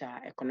affect our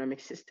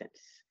economic systems,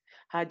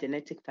 how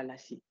genetic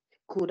fallacy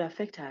could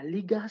affect our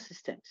legal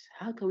systems.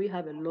 How can we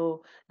have a law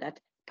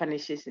that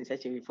punishes in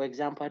such a way? For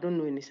example, I don't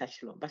know any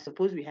such law, but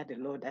suppose we had a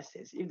law that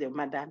says if the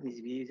mother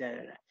misbehaves,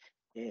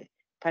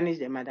 punish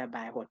the mother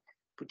by what?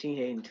 Putting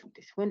her into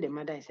this. When the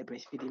mother is a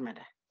breastfeeding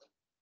mother,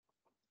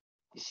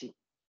 you see,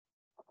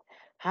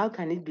 how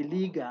can it be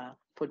legal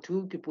for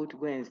 2 people to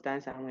go and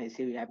stand somewhere and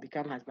say we have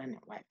become husband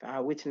and wife?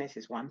 Our witness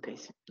is 1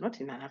 person, not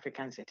in an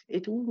African setting.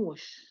 It won't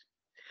wash.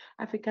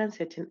 African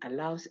setting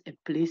allows a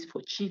place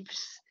for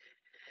chiefs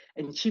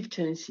and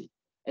chieftaincy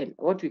and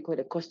what we call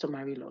the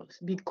customary laws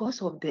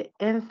because of the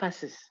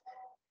emphasis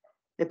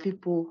the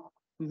people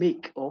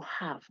make or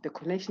have, the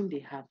connection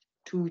they have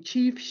to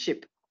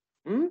chiefship.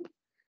 Hmm?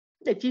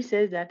 The chief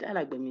says that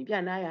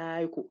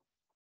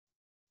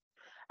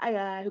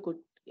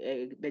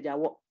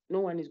no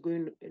one is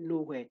going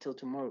nowhere till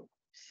tomorrow.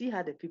 See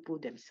how the people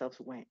themselves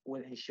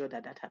will ensure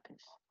that that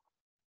happens.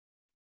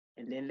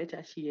 And then let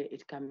us hear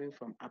it coming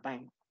from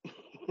Abang.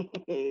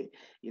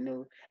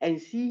 And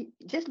see,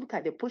 just look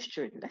at the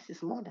posturing. That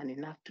is more than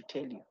enough to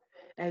tell you.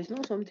 That is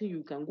not something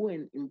you can go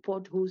and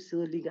import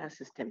wholesale legal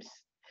systems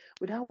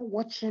without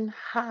watching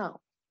how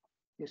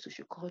your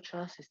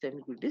sociocultural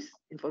system is. This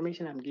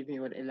information I'm giving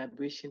you, or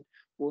elaboration,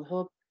 will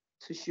help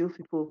socio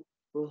people,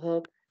 will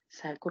help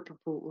psycho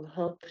people, will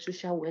help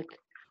social work,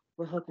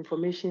 will help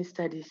information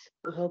studies,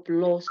 will help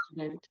law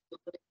students,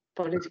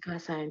 political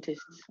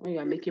scientists. When you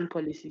are making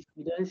policies,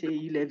 you don't say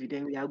e-levy,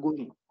 then we are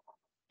going.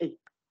 Hey,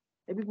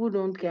 the people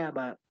don't care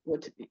about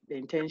what the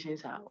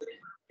intentions are.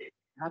 You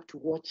have to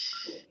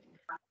watch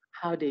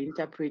how they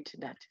interpret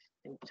that.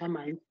 And some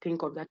might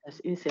think of that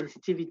as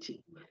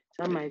insensitivity.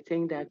 Some might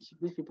think that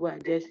these people are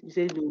just, you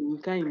say, no,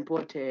 we can't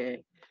import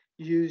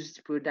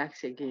used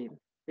products again,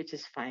 which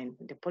is fine.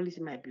 The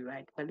policy might be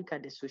right, but look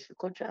at the social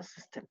cultural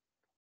system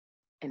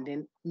and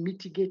then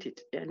mitigate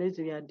it. Unless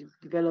we are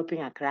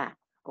developing Accra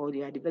or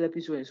they are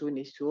developing so and so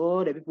next to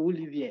all the people who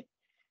live here.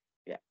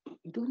 Yeah,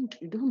 you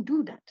don't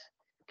do that.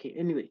 Okay,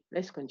 anyway,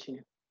 let's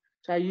continue.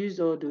 So I used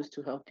all those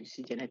to help you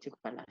see genetic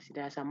fallacy.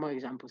 There are some more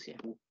examples here.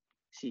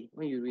 See,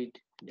 when you read,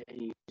 then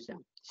you use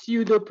them.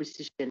 Pseudo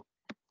precision,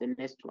 the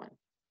next one.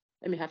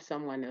 Let me have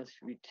someone else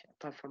read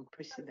apart from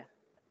Priscilla.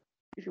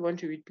 If you want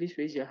to read, please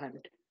raise your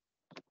hand.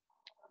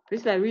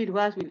 Priscilla, read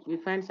whilst we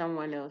find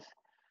someone else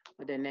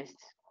for the next.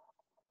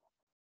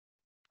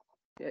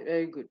 Yeah,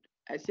 very good.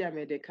 I see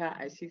Amedeka,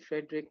 I see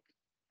Frederick,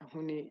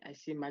 Ahuni, I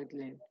see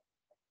Magdalene.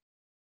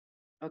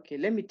 Okay,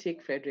 let me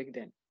take Frederick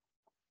then.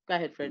 Go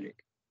ahead, Frederick.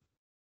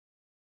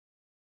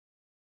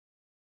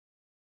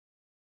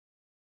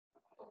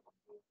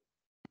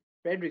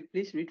 Frederick,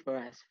 please read for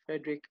us.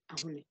 Frederick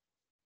Ahuni.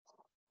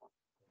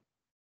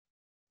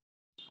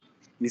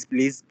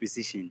 Misplaced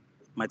precision,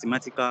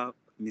 mathematical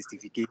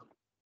mystification.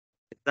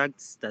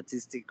 Exact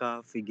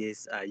statistical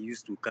figures are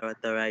used to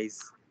characterize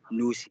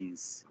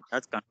notions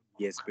that cannot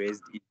be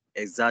expressed in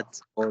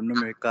exact or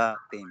numerical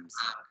terms.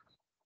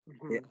 The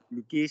Mm-hmm.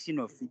 application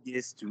of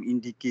figures to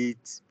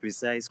indicate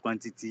precise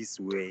quantities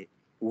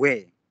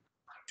where,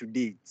 to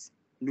date,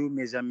 no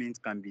measurement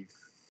can be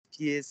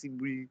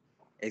feasibly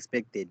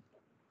expected.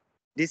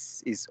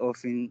 This is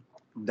often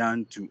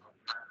done to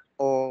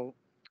awe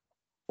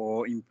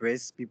or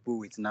impress people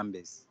with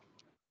numbers.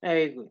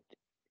 Very good.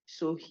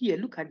 So here,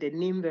 look at the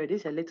name there.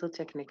 This is a little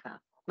technical,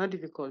 not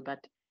difficult,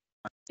 but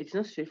it's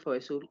not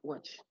straightforward. So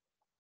watch.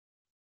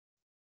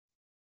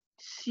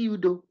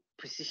 Pseudo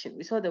precision.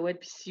 We saw the word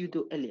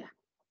pseudo earlier.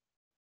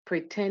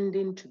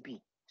 Pretending to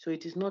be. So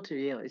it is not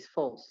real, it's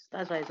false.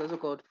 That's why it's also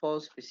called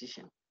false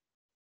precision.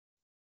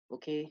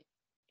 Okay?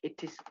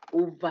 It is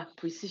over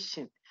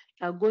precision.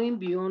 You are going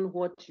beyond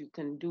what you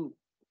can do.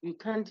 You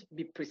can't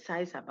be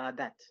precise about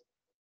that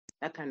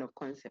kind of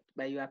concept,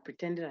 but you are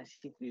pretending as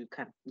if you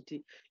can.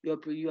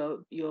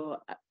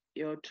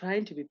 You're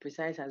trying to be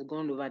precise has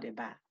gone over the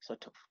bar,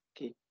 sort of.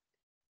 Okay.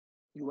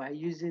 You are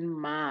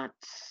using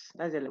maths.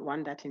 That's the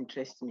one that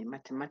interests me.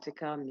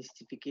 Mathematical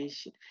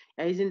mystification.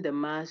 You're using the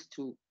maths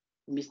to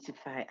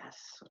mystify us,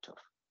 sort of.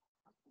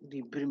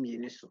 The brim,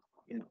 you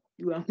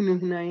are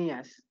hunahunaing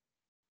us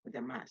with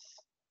the maths.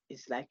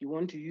 It's like you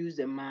want to use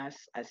the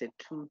maths as a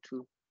tool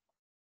to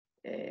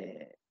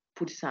uh,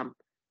 put some,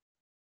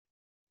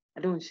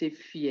 I don't say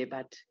fear,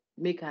 but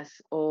make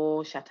us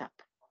all shut up,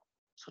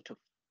 sort of,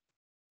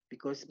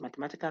 because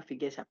mathematical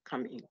figures have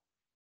come in.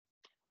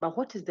 But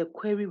what is the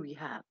query we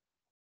have?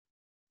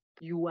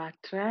 You are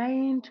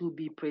trying to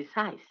be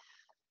precise.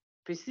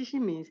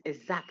 Precision means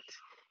exact.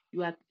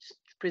 You are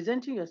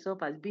presenting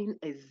yourself as being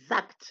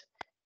exact,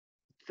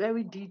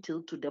 very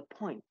detailed to the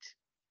point.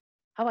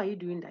 How are you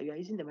doing that? You are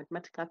using the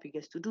mathematical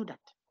figures to do that.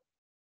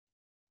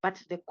 But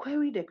the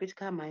query the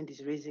critical mind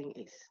is raising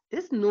is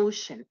this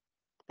notion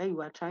that you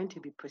are trying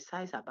to be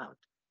precise about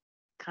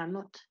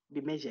cannot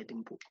be measured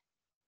in book.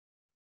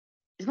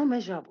 It's not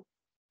measurable.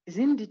 It's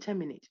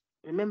indeterminate.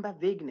 Remember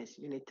vagueness,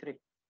 unit 3.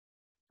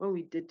 When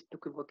we did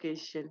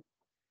equivocation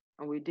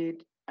and we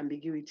did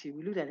ambiguity,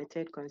 we looked at the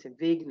third concept,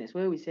 vagueness,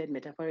 where we said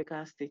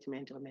metaphorical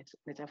statement or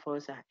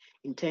metaphors are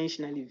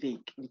intentionally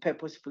vague,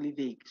 purposefully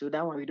vague. So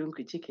that one, we don't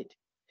critique it.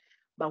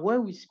 But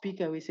when we speak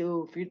and we say,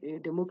 oh,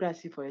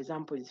 democracy, for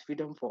example, is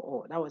freedom for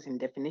all, that was in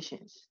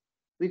definitions.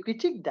 We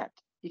critique that.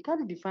 You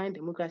can't define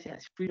democracy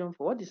as freedom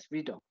for what is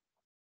freedom?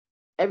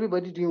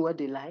 Everybody doing what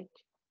they like.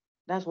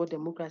 That's what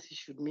democracy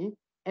should mean.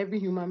 Every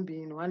human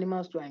being, or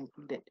animals too, are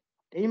included.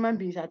 The human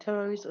beings are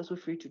terrorists, also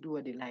free to do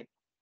what they like.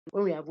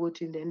 When we are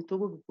voting, then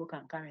Togo people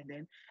can come,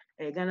 and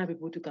then Ghana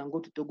people too can go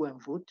to Togo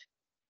and vote.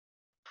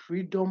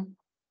 Freedom.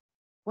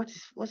 What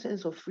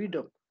sense of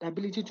freedom? The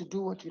ability to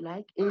do what you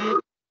like.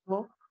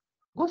 Well,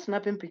 go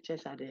snapping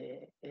pictures at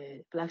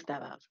the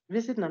Flagstaff House.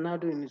 Visit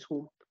Nanado in his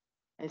home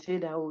and say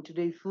that, oh,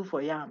 today food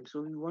for yam,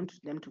 so we want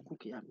them to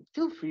cook yam.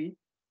 Feel free.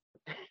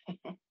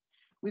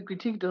 We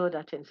critiqued all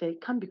that and say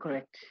it can't be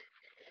correct.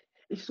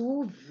 It's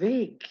so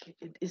vague.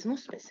 It's not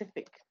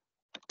specific.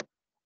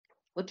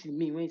 What do you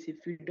mean when you say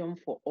freedom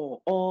for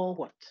all? All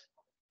what?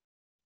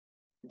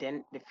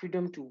 Then the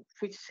freedom to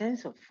which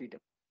sense of freedom?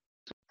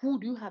 Who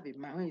do you have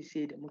in mind when you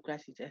say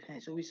democracy?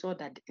 So we saw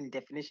that in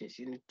definitions,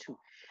 unit 2.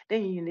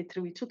 Then in unit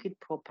 3, we took it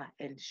proper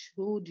and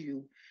showed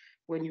you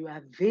when you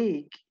are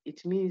vague,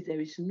 it means there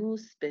is no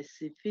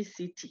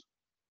specificity.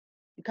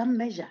 You can't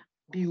measure.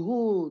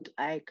 Behold,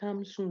 I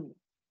come soon.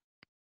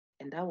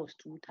 And that was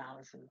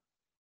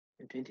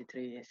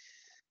 2023 years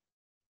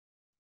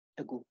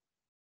ago.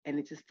 And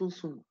it is still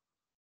soon.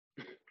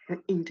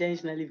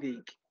 Intentionally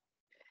vague.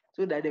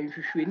 So that the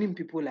Shushuenim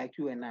people like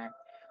you and I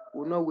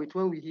will not wait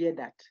when we hear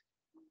that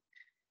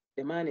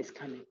the man is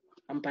coming.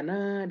 And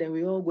then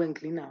we all go and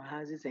clean our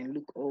houses and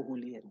look all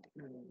holy. And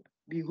no, no, no.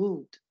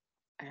 Behold,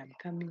 I am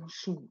coming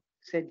soon,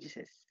 said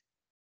Jesus.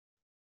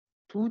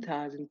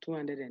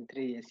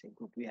 2,203 years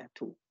ago, we are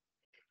told.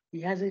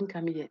 He hasn't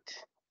come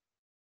yet.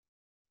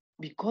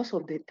 Because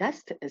of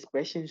that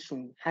expression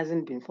soon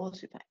hasn't been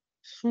falsified.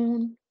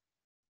 Soon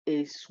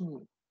is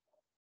soon.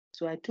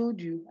 So I told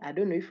you, I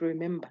don't know if you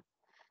remember,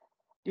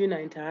 during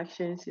our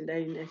interactions in that,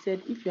 I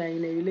said, if you are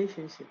in a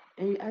relationship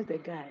and you ask the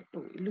guy,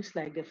 oh, it looks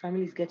like the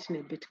family is getting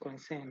a bit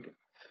concerned.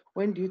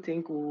 When do you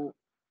think we'll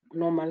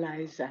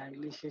normalize our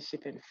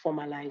relationship and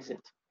formalize it?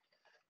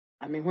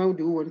 I mean, when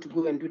do you want to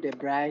go and do the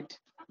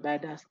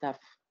bridal stuff?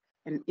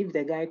 And if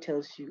the guy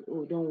tells you,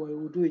 oh, don't worry,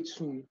 we'll do it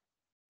soon,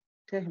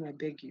 tell him, I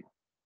beg you,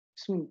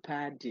 soon,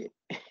 pardon.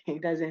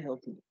 It doesn't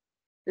help me.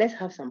 Let's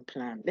have some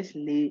plan. Let's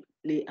lay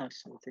out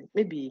something.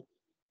 Maybe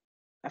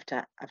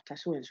after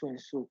so and so and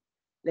so,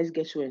 let's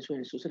get so and so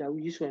and so that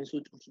we use so and so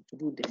to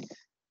do this.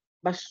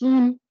 But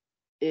soon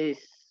is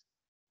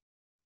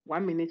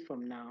 1 minute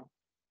from now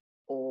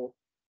or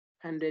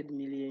 100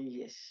 million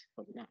years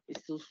from now.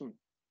 It's still soon.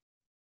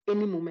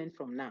 Any moment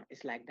from now,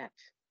 it's like that.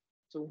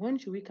 So when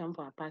should we come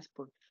for our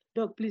passport?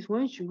 Doc, please,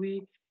 when should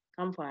we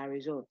come for our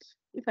results?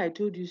 If I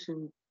told you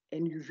soon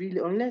and you really,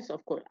 unless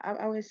of course,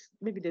 I was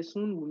maybe the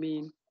soon will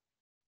mean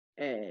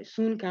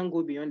soon can't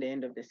go beyond the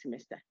end of the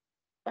semester.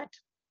 But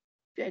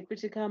if you're a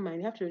critical mind,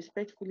 you have to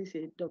respectfully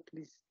say, Doc,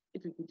 please,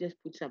 if you could just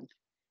put some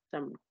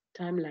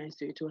timelines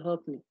to it, it will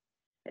help me.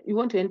 You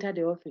want to enter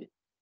the office,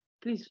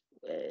 please.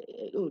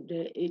 Oh,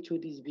 the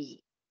HOD is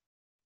busy.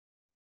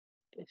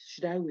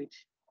 Should I wait,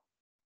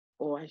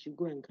 or I should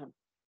go and come?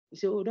 You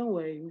say, oh, don't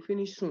worry, we'll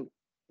finish soon.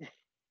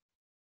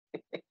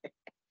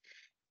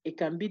 It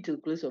can be till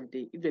close of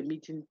day if the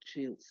meeting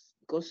trails,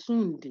 because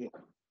soon the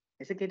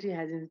secretary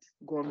hasn't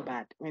gone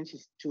bad when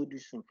she's told you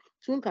soon.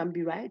 Soon can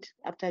be right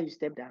after you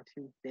stepped out,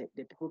 the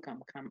people can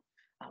come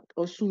out,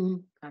 or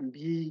soon can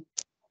be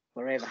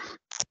forever.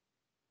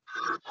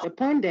 The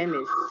point then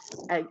is,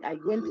 I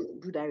went to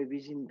do that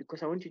revision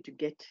because I want you to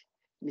get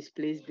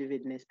misplaced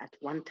vividness at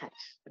one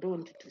touch. I don't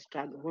want you to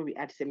struggle when we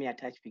add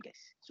semi-attached figures.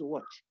 So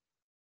watch.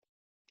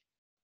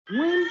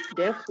 When,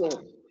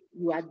 therefore,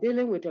 you are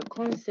dealing with a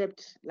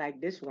concept like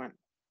this one,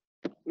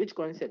 which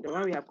concept? The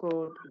one we have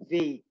called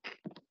vague.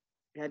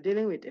 You are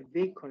dealing with a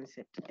vague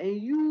concept,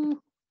 and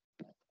you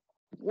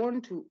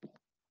want to,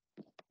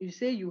 you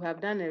say you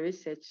have done a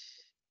research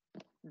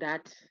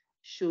that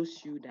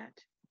shows you that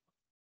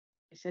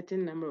a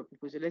certain number of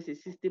people, so let's say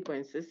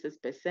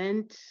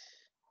 60.66%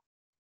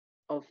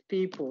 of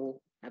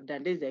people have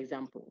done this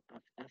example.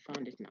 I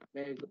found it now.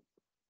 Very good.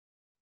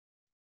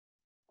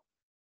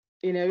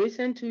 In a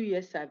recent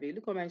 2-year survey,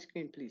 look on my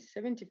screen, please.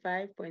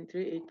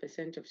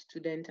 75.38% of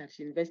students at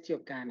University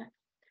of Ghana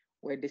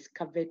were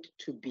discovered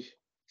to be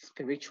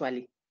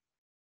spiritually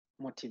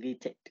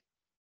motivated.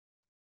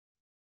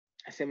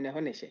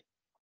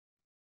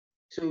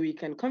 So we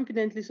can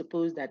confidently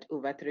suppose that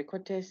over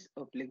 3/4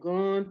 of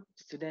Legon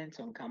students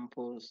on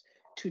campus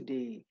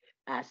today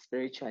are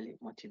spiritually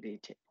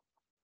motivated.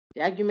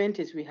 The argument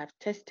is we have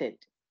tested,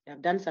 we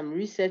have done some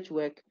research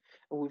work,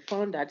 and we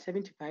found that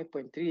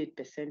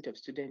 75.38% of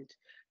students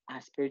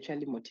are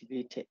spiritually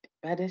motivated.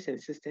 Brothers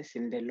and sisters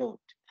in the Lord,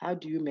 how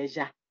do you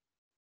measure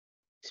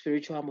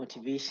spiritual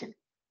motivation?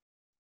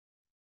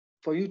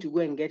 For you to go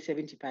and get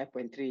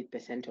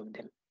 75.38% of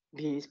them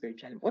being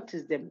spiritual, what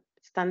is the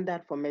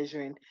standard for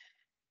measuring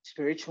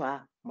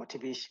spiritual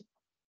motivation?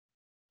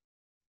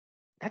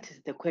 That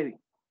is the query.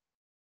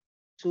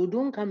 So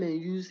don't come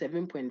and use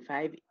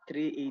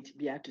 7.538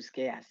 BR to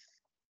scare us,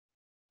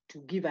 to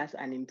give us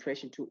an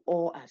impression, to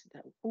awe us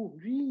that, oh,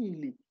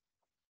 really?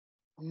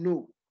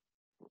 No.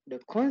 The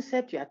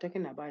concept you are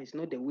talking about is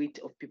not the weight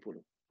of people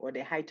or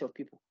the height of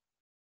people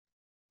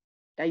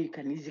that you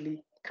can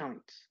easily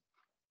count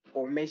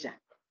or measure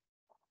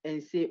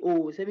and say,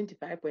 oh,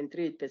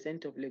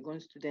 75.38% of Legon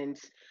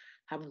students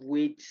have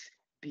weights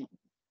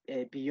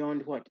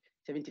beyond what?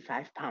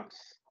 75 pounds.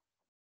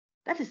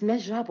 That is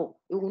measurable.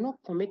 It will not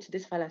commit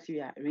this fallacy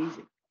we are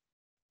raising.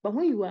 But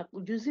when you are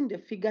using the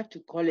figure to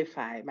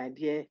qualify, my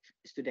dear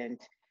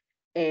student,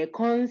 a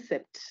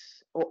concept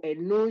or a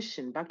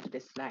notion, back to the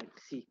slide,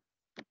 see,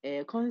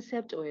 a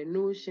concept or a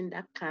notion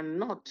that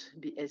cannot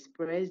be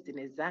expressed in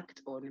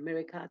exact or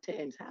numerical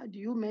terms, how do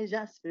you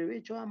measure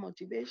spiritual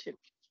motivation?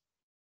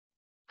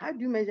 How do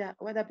you measure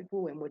whether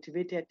people were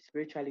motivated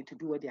spiritually to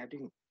do what they are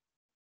doing?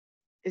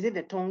 Is it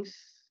the tongues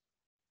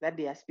that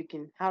they are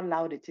speaking, how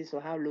loud it is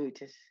or how low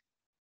it is?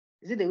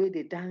 Is it the way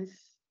they dance,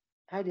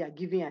 how they are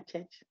giving at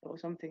church or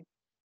something?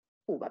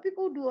 Oh, but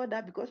people do all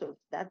that because of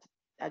that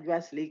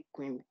Adwa Slave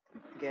Queen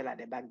girl at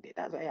the back there.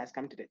 That's why he has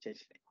come to the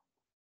church.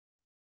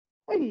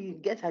 When he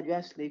gets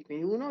Adwa Slave Queen,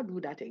 he will not do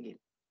that again.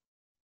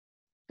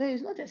 So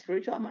it's not a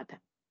spiritual matter.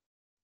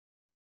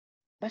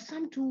 But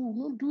some too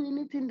will not do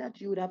anything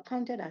that you would have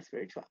counted as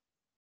spiritual.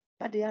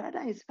 But they are rather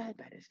inspired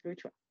by the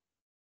spiritual.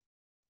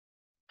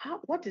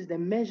 What is the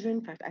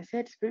measuring factor? I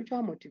said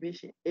spiritual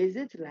motivation. Is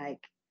it like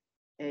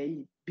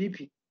a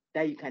BP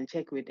that you can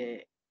check with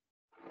a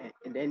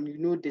and then you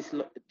know this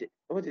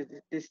what is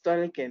this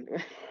historic and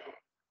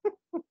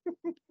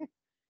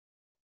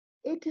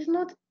it is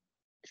not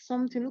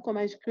something. Look on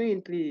my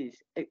screen, please.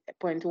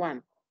 Point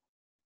one.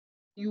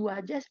 You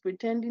are just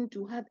pretending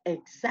to have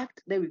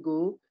exact, there we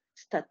go,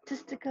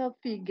 statistical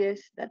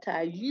figures that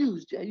are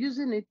used. You are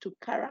using it to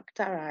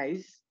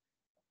characterize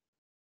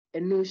a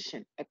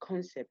notion, a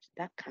concept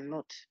that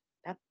cannot,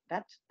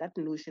 that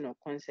notion or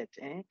concept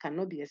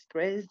cannot be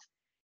expressed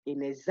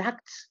in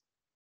exact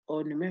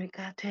or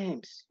numerical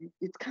terms.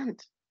 It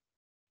can't.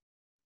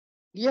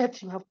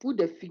 Yet you have put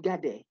the figure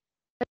there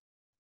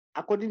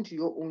according to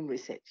your own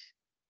research.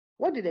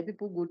 What did the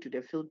people go to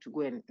the field to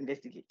go and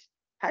investigate?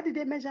 How did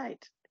they measure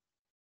it?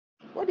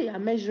 What they are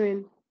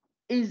measuring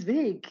is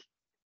vague.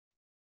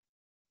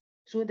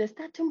 So the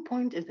starting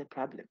point is the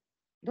problem.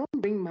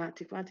 Don't bring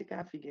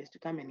mathematical figures to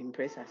come and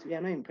impress us. We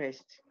are not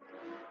impressed.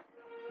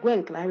 Go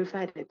and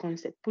clarify the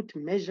concept, put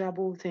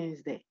measurable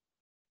things there.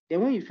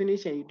 Then when you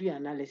finish and you do your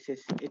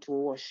analysis, it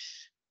will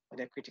wash with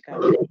the critical.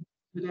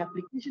 The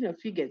application of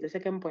figures, the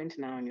second point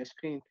now on your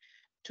screen,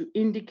 to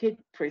indicate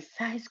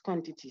precise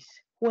quantities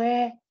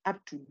where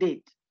up to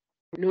date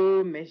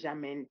no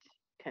measurement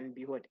can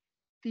be what?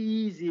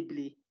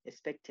 Feasibly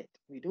expected.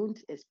 We don't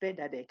expect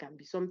that there can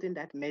be something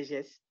that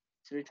measures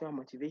spiritual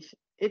motivation.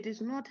 It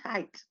is not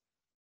height.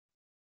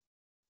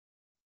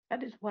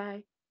 That is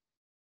why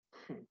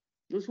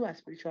those who are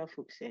spiritual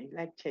folks,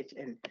 like church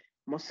and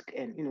mosque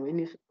and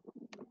any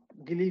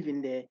believe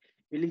in the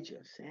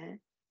religious,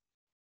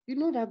 you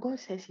know that God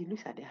says He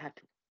looks at the heart.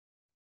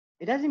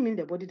 It doesn't mean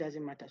the body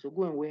doesn't matter. So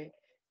go and wear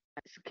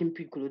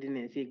skimpy clothing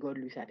and say God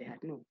looks at the heart.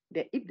 No,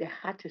 if the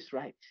heart is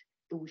right,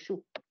 it will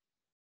show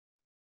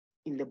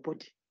in the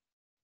body.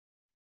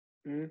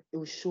 It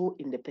will show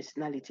in the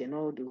personality and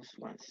all those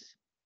ones.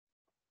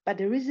 But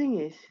the reason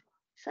is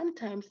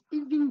sometimes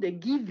even the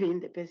giving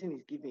the person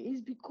is giving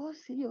is because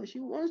he or she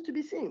wants to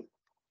be seen.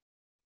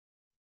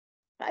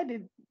 Why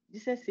did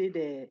Jesus say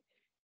the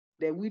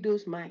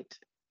widow's mite?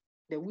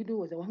 The widow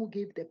was the one who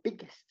gave the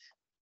biggest.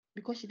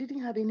 because she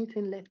didn't have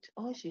anything left.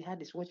 All she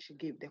had is what she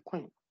gave, the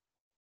coin.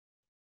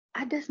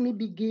 Others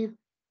maybe gave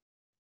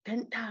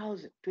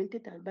 10,000,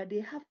 20,000, but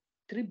they have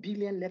 3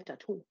 billion left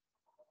at home.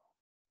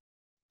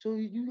 So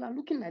you are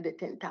looking at the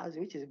 10,000,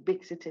 which is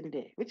big sitting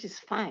there, which is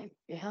fine.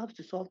 It helps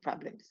to solve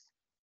problems.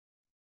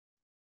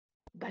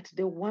 But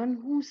the one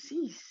who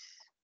sees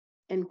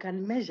and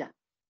can measure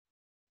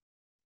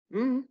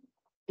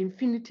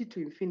infinity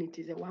to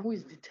infinity is the one who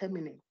is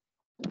determining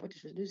what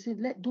is. You say,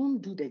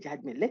 don't do the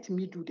judgment. Let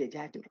me do the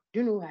judgment.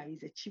 Do you know why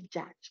he's a chief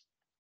judge?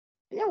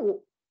 Yeah.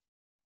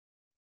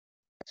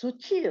 So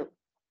chill,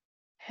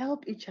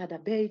 help each other,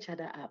 bear each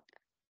other up.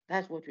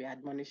 That's what we are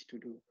admonished to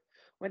do.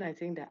 When I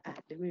think that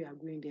the way you are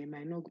going there, it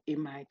might not, it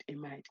might.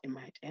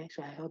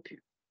 So I help you.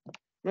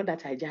 Not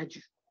that I judge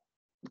you,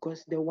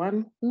 because the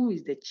one who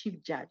is the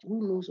chief judge,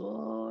 who knows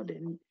all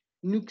the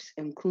nooks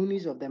and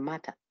crannies of the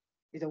matter,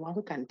 is the one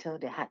who can tell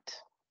the heart.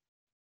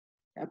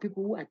 There are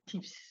people who are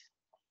thieves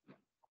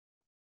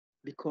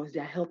because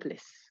they are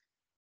helpless.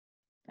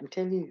 I'm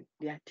telling you,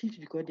 they are thieves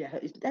because they are.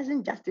 It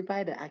doesn't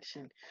justify the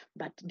action,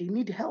 but they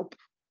need help.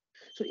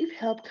 So if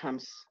help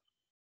comes,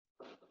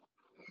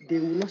 they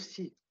will not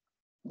see.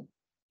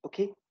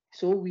 Okay,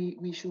 so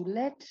we should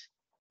let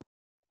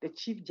the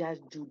chief judge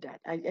do that.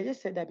 I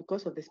just said that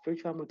because of the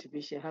spiritual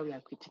motivation, how we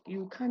are critical.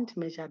 You can't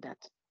measure that.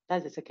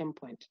 That's the second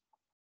point.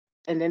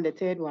 And then the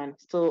third one,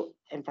 still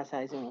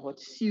emphasizing on what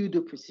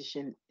pseudo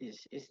precision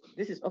is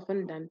this is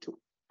often done to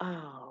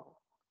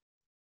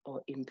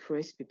or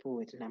impress people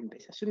with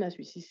numbers. As soon as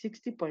we see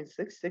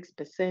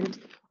 60.66%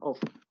 of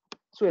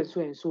so and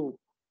so and so,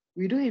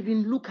 we don't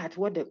even look at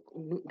what the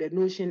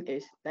notion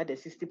is that the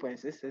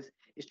 60.66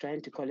 is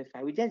trying to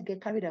qualify. We just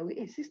get carried away.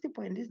 Hey, 60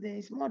 point this there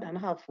is more than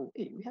half.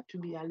 Hey, we have to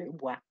be a little.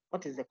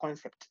 What is the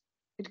concept?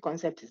 Which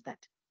concept is that?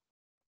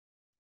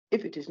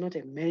 If it is not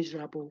a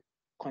measurable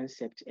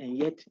concept, and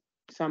yet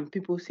some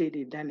people say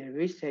they've done a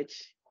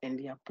research and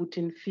they are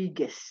putting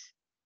figures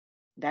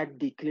that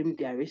they claim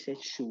their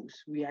research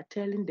shows, we are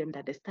telling them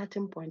that the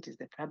starting point is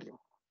the problem.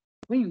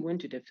 When you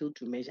went to the field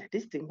to measure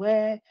this thing,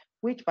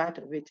 which part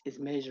of it is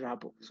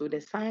measurable? So the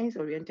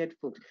science-oriented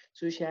field,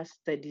 social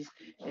studies,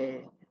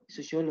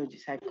 sociology,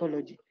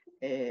 psychology,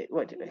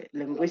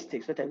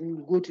 linguistics, whatever,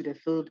 you go to the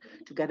field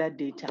to gather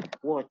data,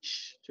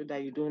 watch, so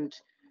that you don't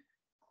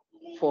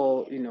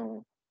fall,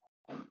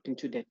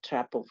 into the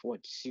trap of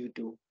what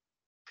pseudo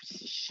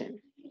precision.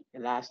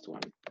 The last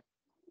one,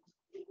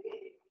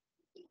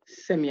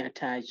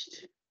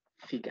 semi-attached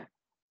figure.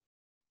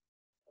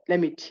 Let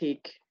me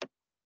take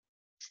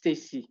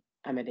Stacy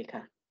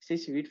America.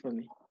 Stacy, read for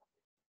me.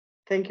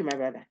 Thank you, my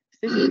brother.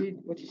 Stacy, read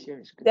what is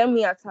yours.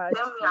 Semi-attached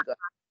figure.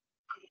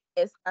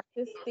 A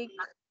statistic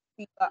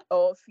figure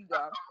or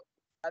figure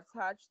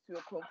attached to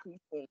a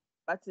conclusion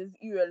but is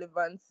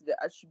irrelevant to the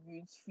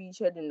attributes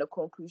featured in the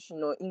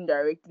conclusion or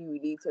indirectly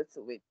related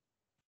to it.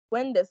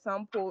 When the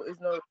sample is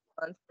not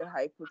relevant to the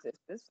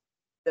hypothesis,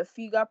 the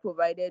figure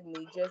provided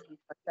may just be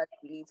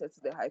factually related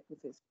to the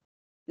hypothesis.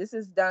 This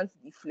is done to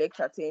deflect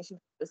attention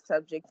from the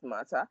subject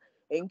matter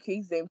and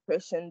creates the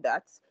impression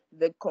that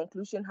the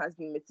conclusion has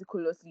been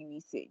meticulously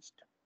researched.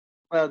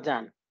 Well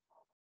done.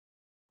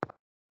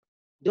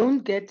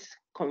 Don't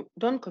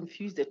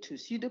confuse the two.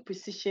 Pseudo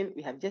precision,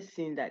 we have just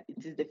seen that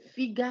it is the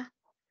figure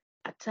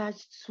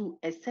attached to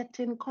a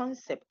certain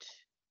concept.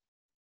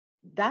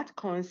 That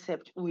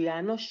concept, we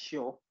are not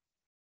sure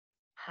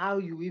how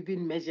you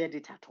even measured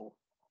it at all.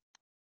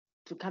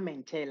 To come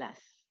and tell us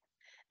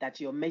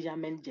that your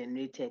measurement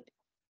generated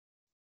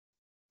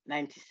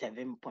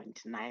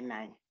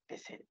 97.99%.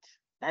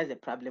 That's the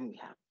problem we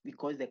have,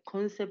 because the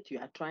concept you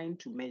are trying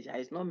to measure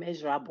is not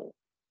measurable.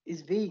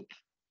 It's vague.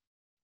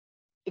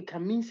 It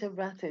can mean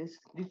several things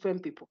to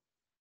different people.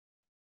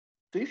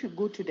 So if you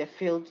go to the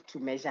field to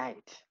measure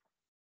it,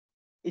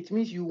 it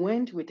means you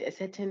went with a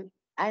certain,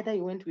 either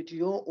you went with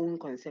your own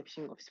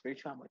conception of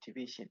spiritual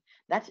motivation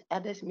that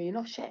others may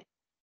not share.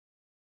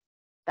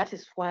 That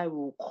is why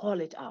we'll call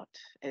it out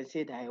and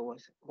say that it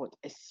was what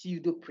a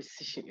pseudo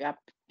precision. You are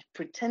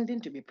pretending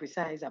to be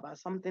precise about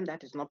something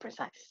that is not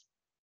precise.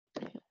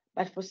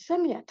 But for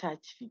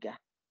semi-attached figure,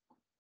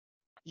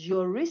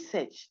 your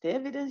research, the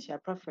evidence you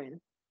are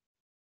proffering,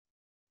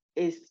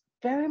 is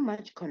very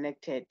much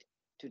connected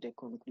to the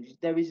conclusion.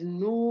 There is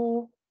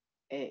no,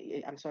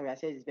 I'm sorry, I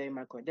said it's very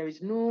much correct. There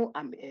is no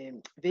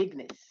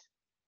vagueness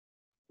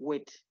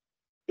with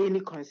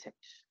any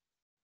concept.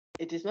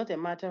 It is not a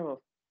matter of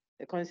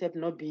the concept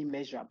not being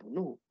measurable.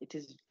 No, it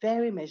is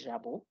very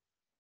measurable.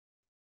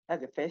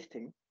 That's the first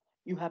thing.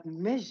 You have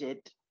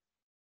measured.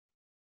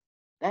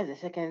 That's the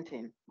second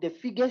thing. The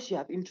figures you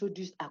have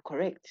introduced are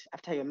correct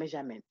after your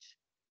measurement.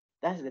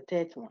 That's the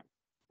third one.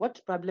 What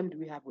problem do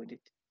we have with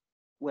it?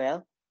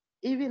 Well,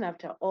 even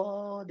after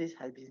all this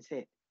has been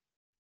said,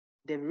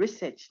 the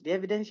research, the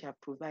evidence you have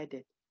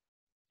provided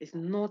is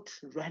not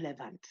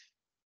relevant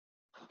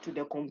to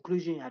the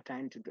conclusion you are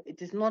trying to do.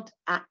 It is not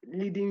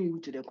leading you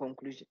to the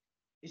conclusion.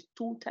 It's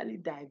totally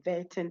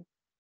diverting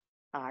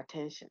our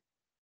attention.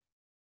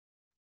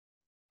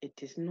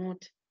 It is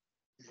not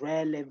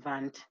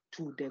relevant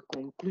to the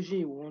conclusion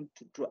you want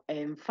to draw.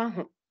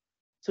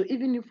 So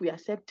even if we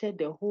accepted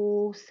the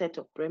whole set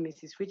of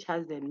premises, which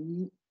has the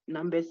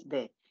numbers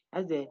there,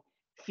 has the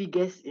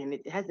figures in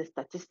it, it has the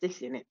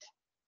statistics in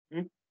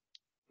it,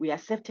 we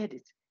accepted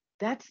it.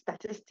 That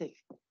statistic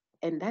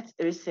and that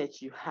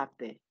research you have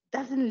there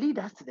doesn't lead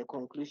us to the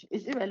conclusion.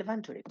 It's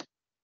irrelevant to it.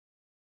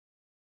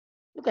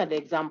 Look at the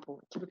example,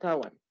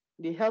 typical one.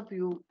 They help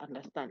you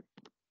understand.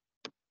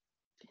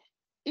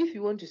 If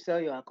you want to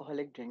sell your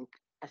alcoholic drink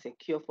as a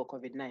cure for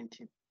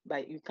COVID-19,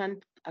 but you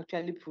can't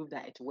actually prove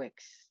that it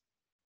works,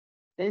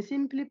 then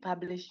simply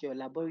publish your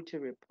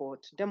laboratory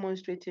report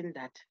demonstrating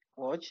that,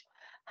 watch,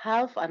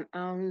 half an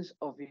ounce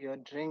of your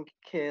drink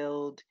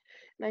killed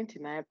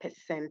 99%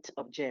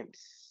 of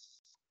germs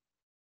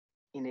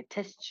in a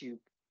test tube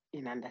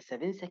in under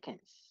 7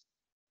 seconds.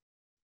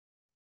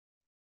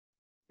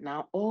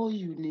 Now, all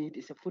you need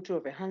is a photo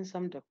of a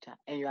handsome doctor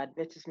and your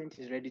advertisement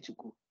is ready to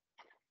go.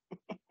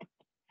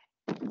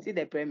 See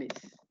the premise.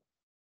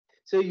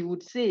 So you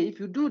would say, if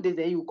you do this,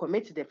 then you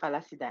commit the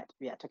fallacy that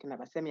we are talking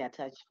about,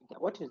 semi-attached figure.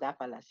 What is that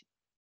fallacy?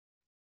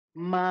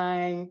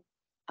 My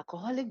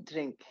alcoholic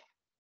drink,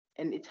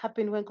 and it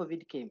happened when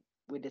COVID came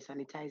with the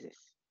sanitizers.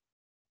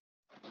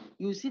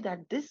 You see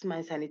that this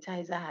my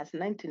sanitizer has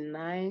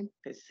 99%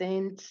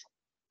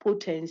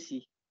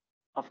 potency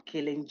of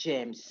killing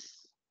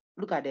germs.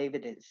 Look at the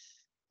evidence.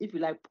 If you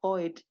like, pour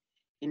it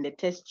in the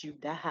test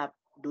tube that have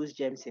those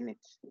germs in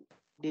it.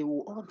 They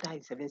will all die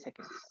in 7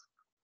 seconds.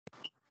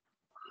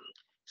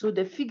 So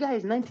the figure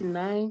is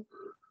 99%.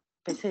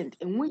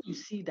 And when you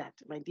see that,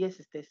 my dear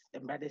sisters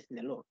and brothers in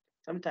the Lord,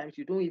 sometimes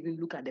you don't even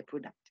look at the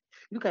product.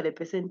 Look at the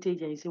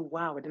percentage and you say,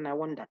 wow, then I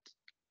want that.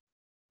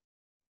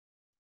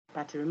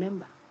 But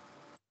remember,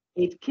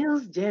 it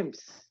kills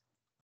germs.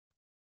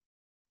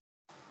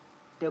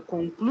 The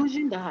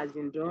conclusion that has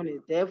been drawn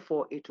is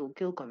therefore it will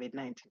kill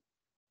COVID-19.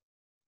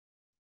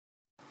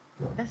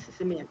 That's a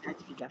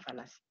semi-attached figure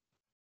fallacy.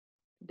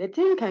 The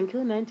thing can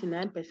kill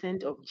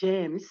 99% of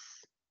germs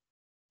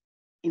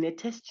in a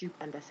test tube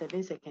under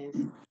 7 seconds.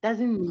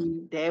 Doesn't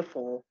mean,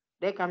 therefore,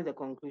 there comes the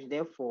conclusion,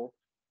 therefore,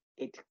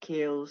 it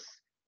kills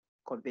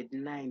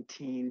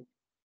COVID-19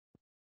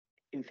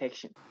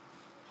 infection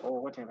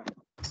or whatever.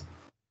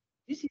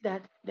 You see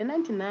that the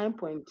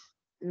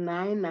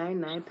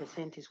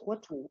 99.999% is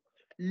what will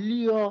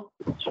lure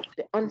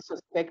the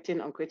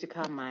unsuspecting,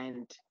 uncritical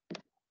mind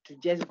to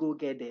just go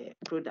get the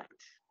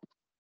product.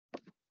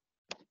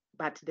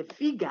 But the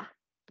figure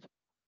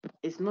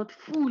is not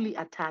fully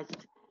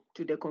attached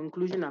to the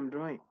conclusion I'm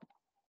drawing.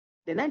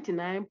 The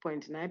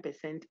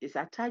 99.9% is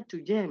attached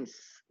to germs,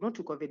 not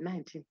to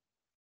COVID-19.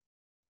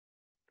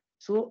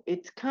 So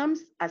it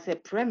comes as a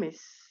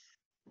premise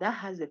that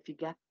has a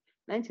figure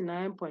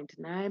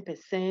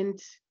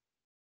 99.9%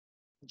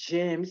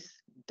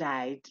 germs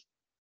died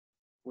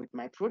with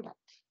my product.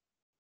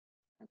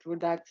 My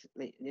product,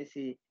 let's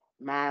say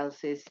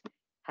Miles's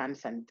hand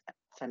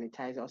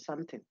sanitizer or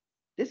something.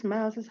 This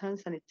Miles's hand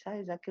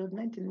sanitizer killed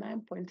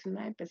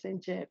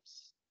 99.9%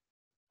 germs.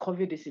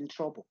 COVID is in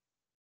trouble.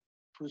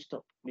 Full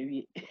stop.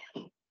 Maybe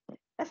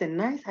that's a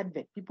nice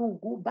advert. People will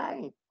go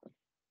buy.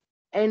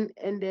 And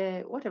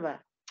whatever.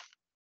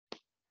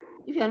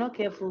 If you're not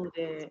careful,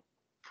 the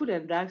Food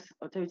and Drugs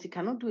Authority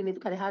cannot do anything.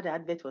 Look at how the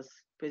advert was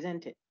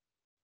presented.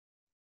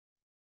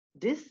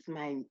 This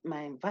my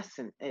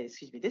vaccine,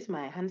 excuse me, this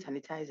my hand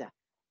sanitizer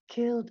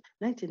killed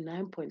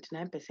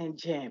 99.9%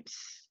 germs.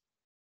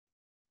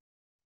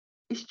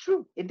 It's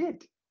true, it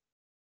did.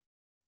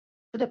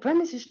 So the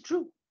premise is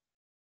true.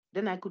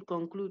 Then I could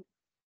conclude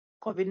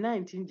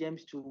COVID-19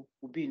 germs too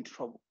will be in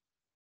trouble.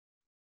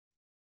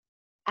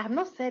 I have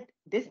not said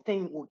this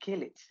thing will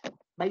kill it,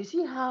 but you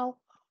see how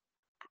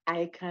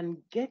I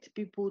can get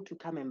people to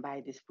come and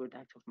buy this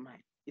product of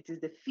mine. It is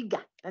the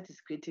figure that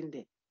is creating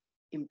the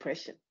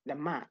impression, the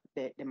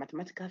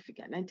mathematical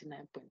figure,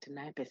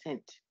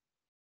 99.9%.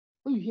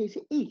 When you hear, you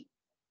say, hey,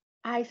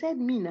 I said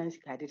me, Nancy,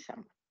 I did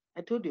some.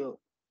 I told your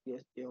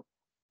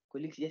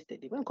colleagues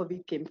yesterday, when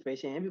COVID came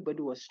fresh and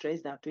everybody was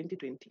stressed out,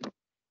 2020,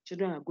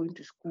 children are going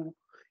to school,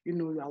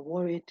 you are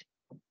worried.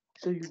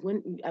 So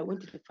I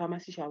went to the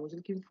pharmacy, I was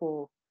looking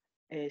for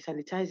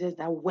sanitizers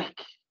that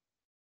work,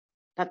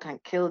 that can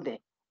kill the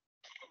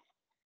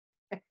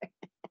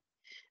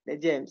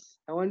germs.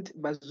 I want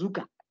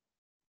bazooka.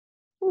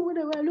 Oh,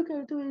 whatever I look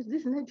at it,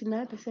 this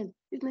 99%,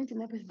 this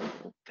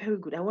 99%, very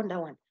good. I want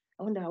that one.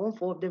 I want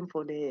 4 of them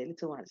for the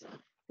little ones,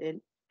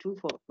 then 2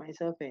 for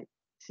myself and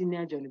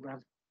senior Johnny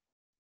Brown.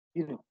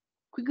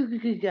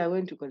 Quickly, I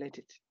went to collect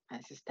it. My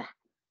sister,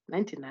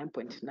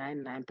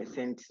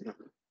 99.99%,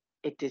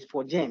 it is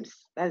for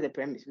germs. That's the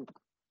premise.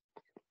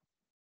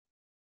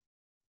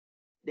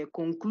 The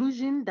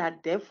conclusion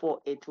that therefore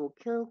it will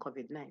kill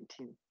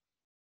COVID-19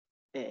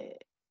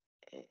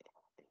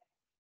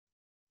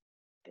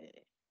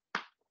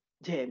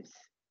 germs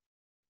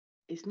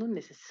is not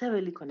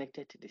necessarily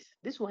connected to this.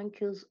 This one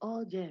kills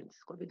all germs.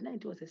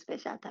 COVID-19 was a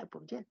special type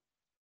of germ.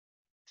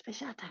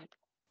 Special type.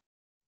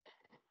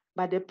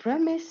 But the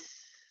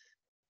premise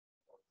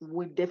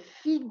with the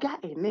figure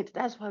in it,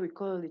 that's why we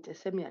call it a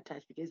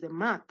semi-attached, because the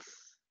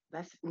maths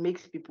that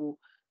makes people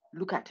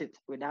look at it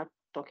without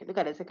talking. Look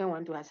at the second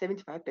one to have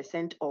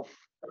 75% off.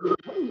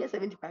 When you hear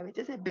 75, it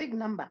is a big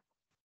number.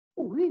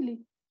 Oh, really?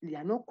 They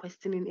are not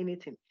questioning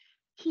anything.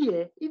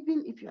 Here,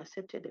 even if you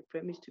accepted the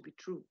premise to be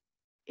true,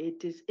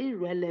 it is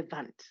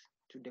irrelevant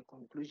to the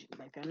conclusion.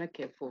 But if you're not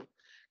careful,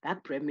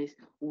 that premise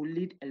will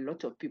lead a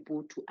lot of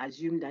people to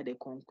assume that the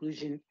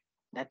conclusion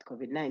that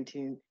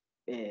COVID-19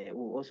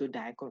 will also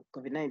die,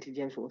 COVID-19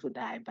 germs will also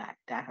die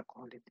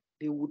accordingly.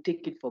 They will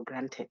take it for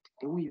granted.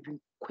 They will even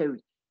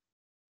query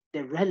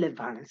the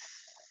relevance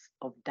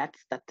of that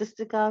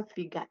statistical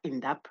figure in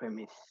that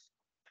premise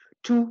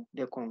to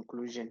the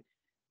conclusion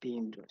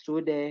being drawn.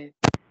 So the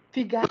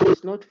figure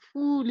is not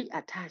fully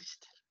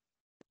attached,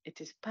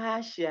 it is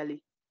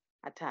partially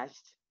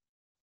attached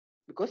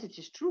because it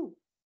is true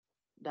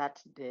that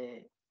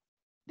the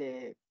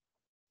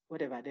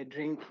whatever the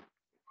drink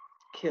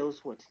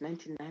kills what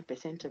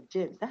 99% of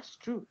germs. That's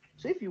true.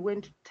 So if you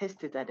went to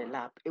test it at the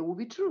lab, it will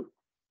be true.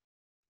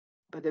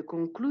 But the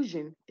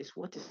conclusion is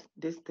what is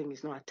this thing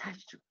is not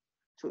attached to.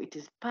 So it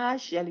is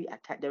partially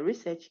attached. The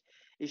research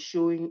is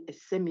showing a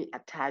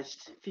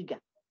semi-attached figure.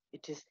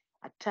 It is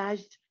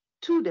attached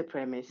to the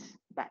premise,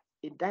 but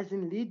it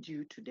doesn't lead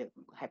you to the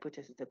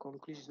hypothesis, the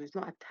conclusion. So it's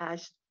not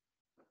attached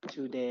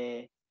to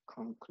the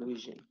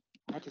conclusion.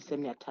 That is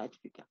semi-attached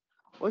figure.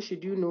 What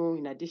should you know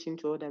in addition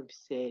to all that we've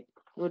said?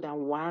 Know that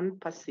one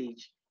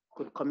passage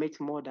could commit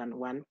more than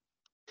one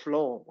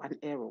flaw, one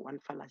error, one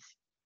fallacy.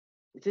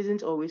 It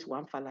isn't always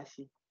one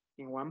fallacy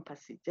in one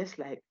passage. Just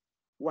like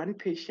one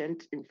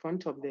patient in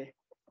front of the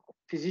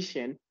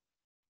physician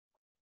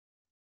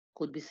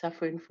could be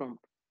suffering from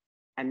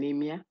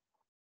anemia,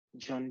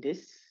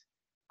 jaundice,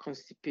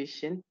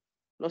 constipation,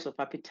 loss of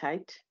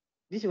appetite.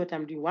 This is what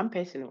I'm doing. One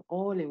person,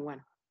 all in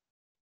one.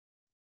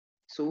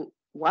 So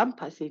one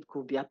passage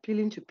could be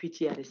appealing to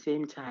pity at the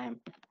same time,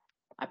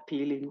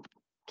 appealing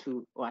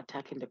to or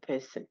attacking the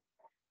person.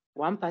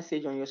 One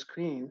passage on your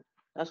screen,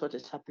 that's what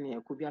is happening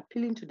here, could be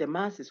appealing to the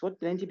masses, what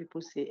plenty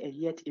people say, and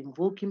yet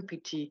invoking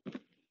pity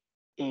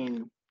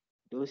in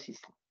those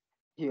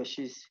he or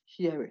she's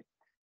hearing.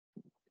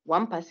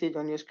 One passage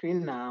on your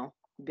screen now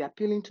will be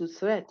appealing to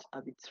threat.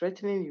 I'll be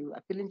threatening you,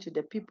 appealing to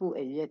the people,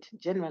 and yet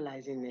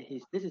generalizing the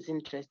his. This is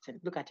interesting.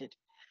 Look at it.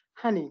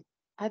 Honey,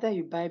 either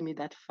you buy me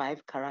that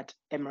 5 carat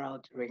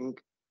emerald ring,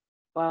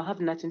 or I'll have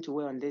nothing to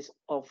wear on this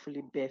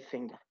awfully bare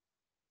finger.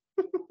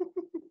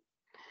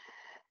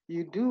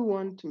 You do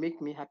want to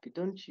make me happy,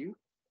 don't you?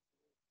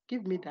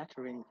 Give me that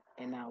ring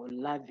and I will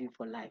love you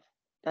for life.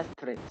 That's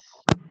threat.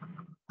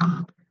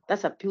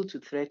 That's appeal to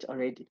threat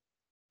already.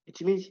 It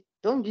means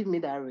don't give me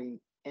that ring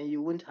and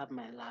you won't have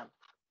my love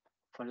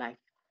for life.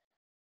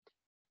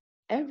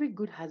 Every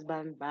good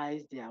husband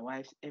buys their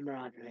wives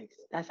emerald rings.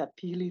 That's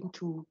appealing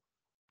to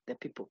the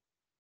people.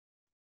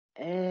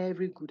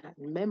 Every good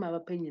husband.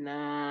 Remember,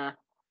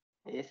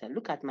 yes, I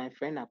look at my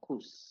friend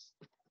Akos.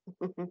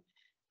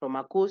 From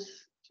Akos,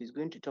 she's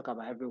going to talk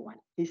about everyone.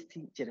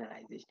 Hasty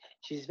generalization.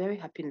 She's very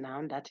happy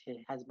now that her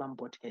husband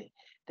bought her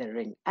the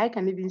ring. I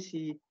can even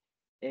see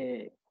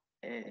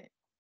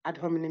ad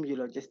hominem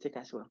eulogistic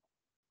as well.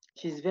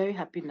 She's very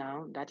happy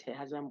now that her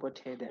husband bought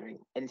her the ring.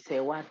 And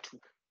Sewa too.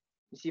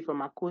 You see,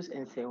 from Akos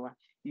and Sewa,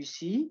 you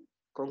see,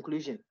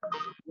 conclusion.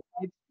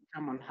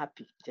 I'm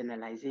unhappy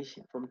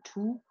generalization from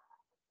two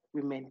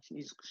women.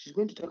 She's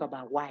going to talk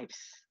about wives.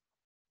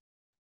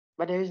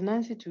 But there is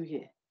Nancy too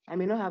here. I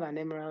may not have an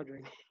emerald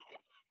ring,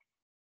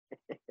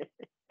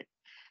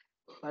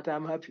 but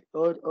I'm happy.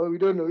 Or we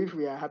don't know if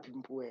we are happy.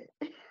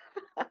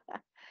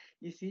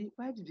 You see,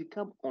 wives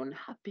become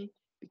unhappy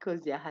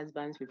because their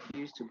husbands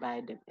refuse to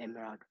buy them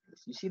emerald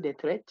rings. You see the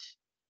threat,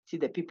 see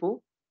the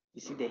people,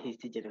 you see the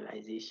hasty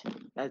generalization.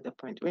 That's the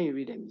point. When you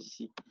read them, you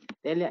see.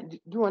 Then, do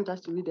you want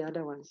us to read the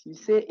other ones? You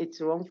say it's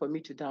wrong for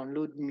me to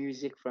download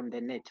music from the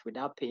net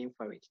without paying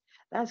for it.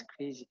 That's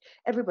crazy.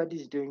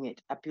 Everybody's doing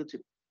it. Appeal to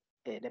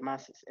the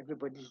masses.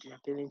 Everybody's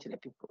appealing to the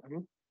people.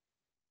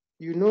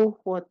 You know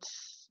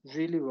what's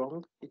really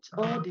wrong? It's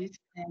all these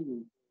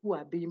men who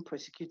are being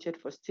prosecuted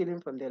for stealing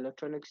from the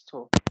electronic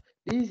store.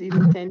 These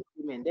innocent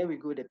women, there we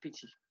go, the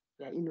pity.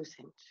 They are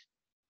innocent,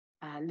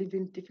 are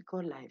living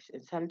difficult lives,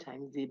 and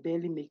sometimes they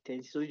barely make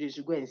sense, so you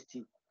should go and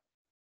steal.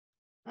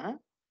 Huh?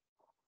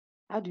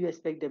 How do you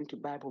expect them to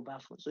buy mobile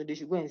phones? So they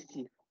should go and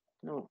steal.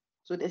 No.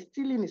 So the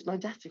stealing is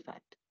not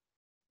justified.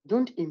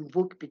 Don't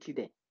invoke pity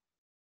there.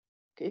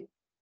 Okay?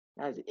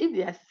 As if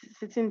they are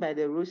sitting by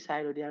the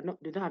roadside or they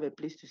don't have a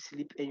place to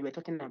sleep and you were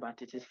talking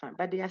about it, it's fine.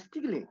 But they are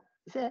stealing.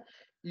 He said,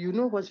 you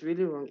know what's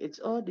really wrong? It's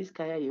all these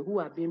Kayaye who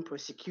are being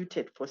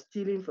prosecuted for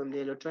stealing from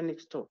the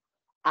electronic store.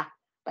 But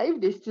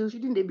if they steal,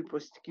 shouldn't they be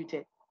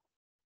prosecuted?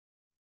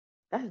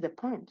 That's the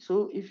point.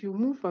 So if you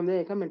move from there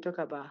and come and talk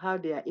about how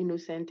they are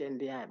innocent and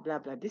they are blah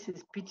blah, this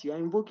is pity. You're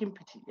invoking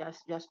pity.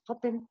 You're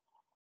stopping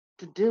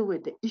to deal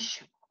with the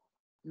issue.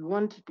 You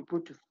want people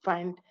to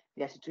find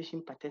their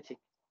situation pathetic.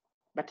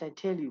 But I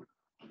tell you,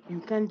 you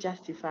can't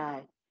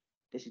justify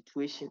the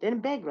situation. Then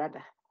beg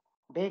rather.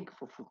 Beg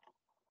for food.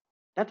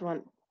 That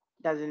one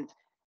doesn't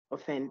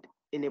offend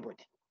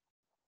anybody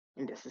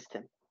in the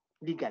system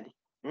legally.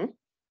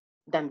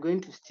 than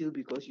going to steal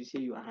because you say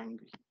you are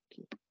hungry.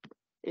 Okay.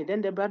 And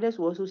then the brothers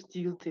will also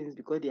steal things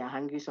because they are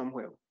hungry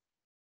somewhere.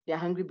 They are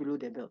hungry below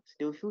the belt.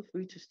 They will feel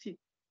free to steal.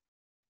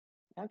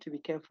 You have to be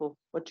careful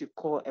what you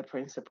call a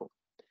principle.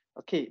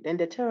 Okay, then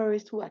the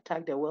terrorists who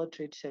attacked the World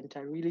Trade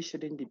Center really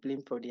shouldn't be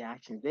blamed for their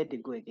actions. There they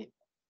go again.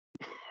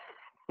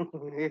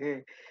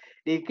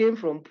 They came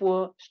from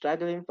poor,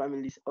 struggling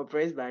families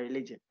oppressed by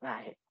religion.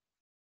 Right.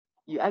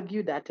 You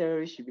argue that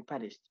terrorists should be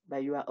punished,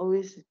 but you are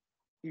always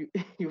you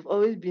you've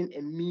always been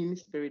a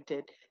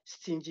mean-spirited,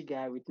 stingy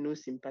guy with no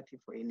sympathy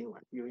for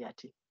anyone.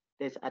 Yuriati.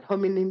 There's ad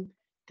hominem,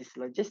 there's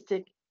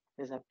logistic,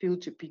 there's appeal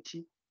to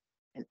pity,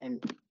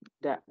 and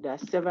there are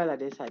several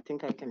others I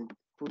think I can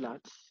pull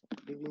out,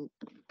 even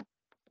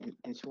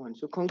and so on.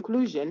 So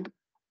conclusion,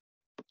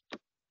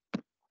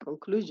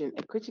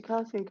 a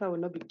critical thinker will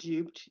not be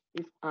duped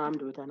if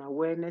armed with an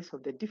awareness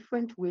of the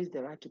different ways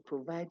there are to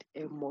provide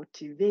a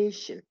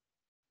motivation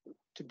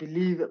to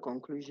believe a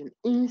conclusion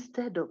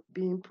instead of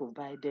being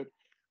provided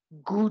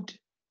good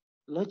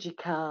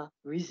logical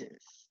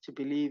reasons to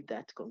believe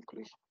that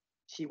conclusion.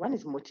 See, one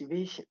is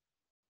motivation.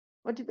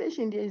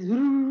 Motivation there is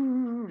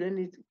then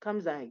it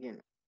comes down again.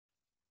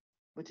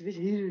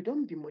 Motivation,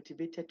 don't be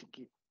motivated to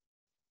give.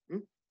 Hmm?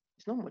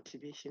 It's not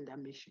motivation that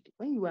makes you give.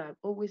 When you are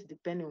always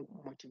depending on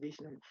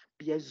motivation,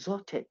 be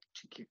exhorted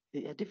to give.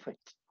 They are different.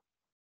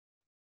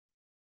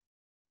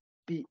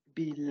 Be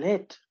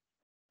led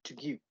to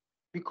give.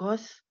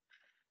 Because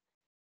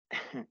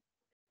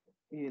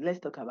let's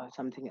talk about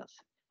something else.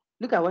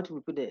 Look at what we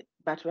put there,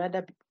 but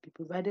rather be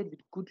provided with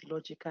good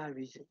logical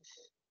reasons.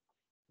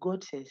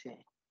 God says,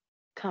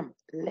 come,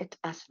 let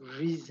us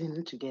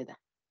reason together.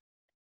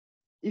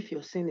 If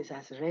your sin is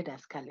as red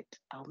as scarlet,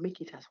 I'll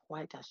make it as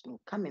white as snow.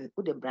 Come and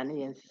put the brand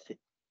and say,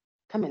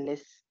 come and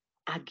let's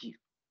argue.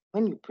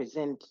 When you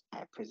present,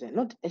 I present,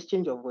 not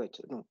exchange of words.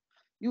 No,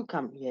 you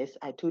come. Yes,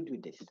 I told you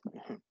this,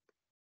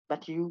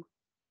 but you.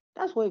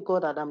 That's what he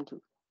called Adam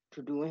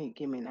to do when he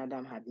came in.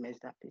 Adam had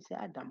messed up. He said,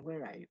 Adam,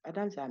 where are you?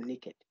 Adam said, I'm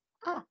naked.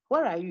 Ah,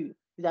 where are you?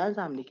 The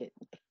answer, I'm naked.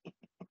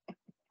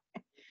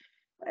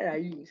 Where are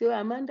you? So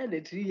I'm under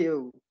the tree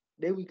here.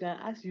 Then we can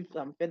ask you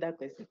some further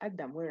questions.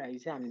 Adam, where are you?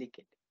 Say, I'm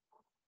naked.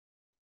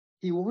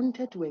 He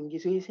wanted to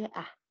engage. So he said,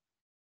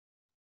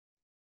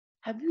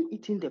 have you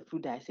eaten the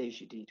fruit that I said you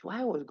should eat?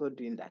 Why was God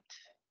doing that?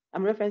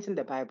 I'm referencing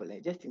the Bible,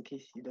 just in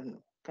case you don't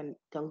know. Can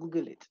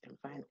Google it and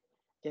find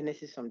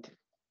Genesis something.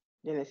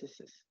 Genesis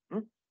 6.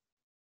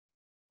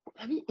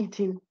 Have you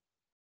eaten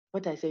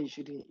what I said you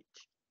shouldn't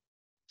eat?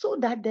 So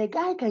that the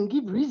guy can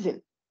give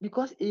reason,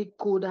 because he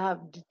could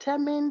have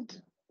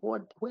determined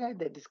where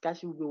the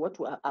discussion would be, what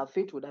our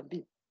fate would have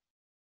been.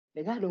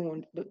 The guy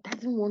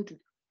doesn't want to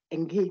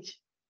engage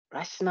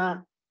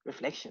rational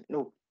reflection.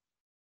 No,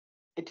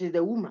 it is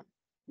the woman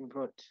who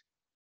brought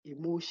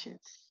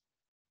emotions,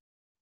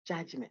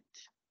 judgment,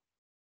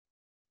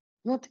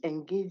 not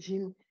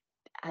engaging.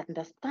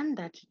 Understand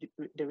that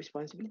the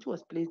responsibility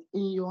was placed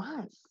in your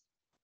hands.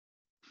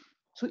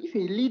 So if a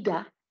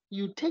leader,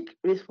 you take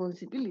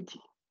responsibility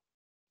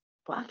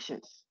for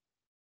actions.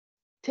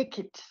 Take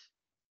it.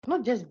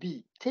 Not just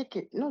be, take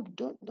it. No,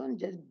 don't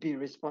just be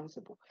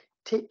responsible.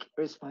 Take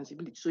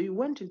responsibility. So you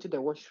went into the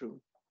washroom.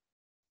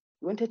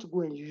 You wanted to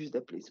go and use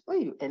the place.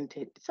 When you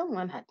entered,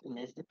 someone had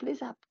messed the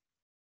place up.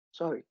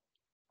 Sorry.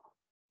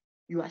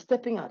 You are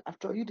stepping out.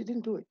 After all, you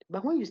didn't do it.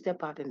 But when you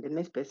step out and the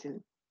next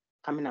person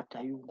coming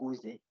after you goes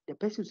there, the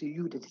person will say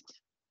you did it.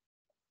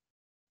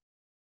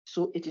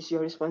 So it is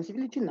your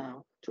responsibility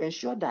now to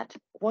ensure that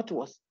what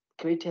was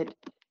created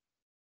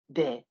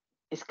there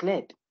is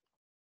cleared.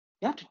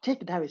 You have to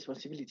take that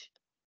responsibility.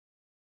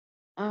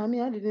 I mean,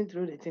 I didn't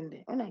throw the thing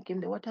there. When I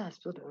came, the water has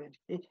spilled already.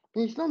 Hey,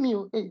 it's not me,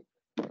 hey.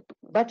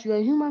 But you're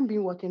a human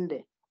being working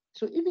there.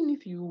 So even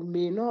if you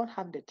may not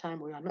have the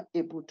time or you are not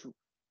able to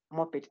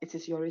mop it, it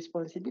is your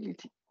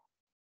responsibility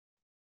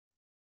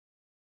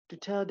to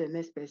tell the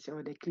next person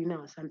or the cleaner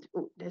or something,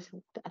 oh,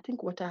 I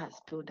think water has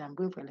spilled. I'm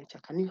going for a lecture.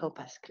 Can you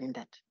help us clean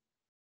that?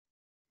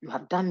 You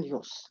have done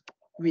yours.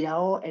 We are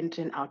all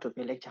entering out of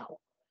a lecture hall.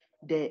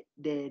 The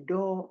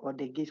door or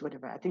the gate,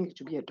 whatever, I think it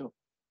should be a door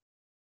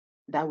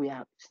that we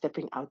are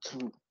stepping out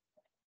through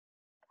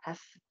has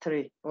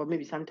 3 or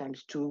maybe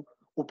sometimes 2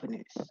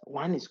 openings.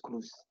 One is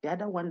closed. The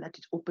other one that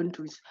is open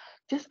to is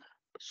just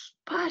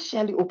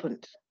partially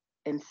opened.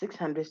 And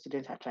 600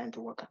 students are trying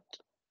to work out.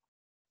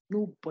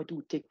 Nobody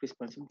will take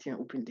responsibility and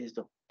open this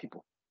door,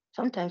 people.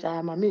 Sometimes I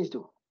am amazed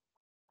though.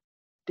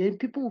 Then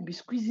people will be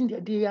squeezing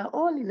they are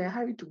all in a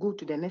hurry to go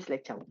to the next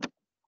lecture.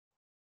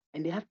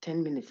 And they have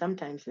 10 minutes.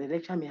 Sometimes the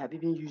lecture may have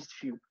even used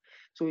few.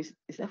 So it's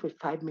left with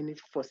 5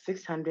 minutes for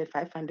 600,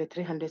 500,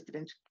 300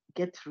 students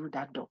to get through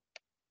that door.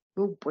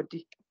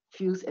 Nobody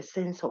feels a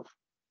sense of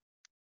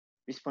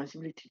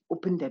responsibility.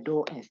 Open the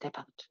door and step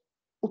out.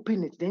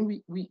 Open it. Then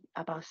we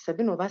about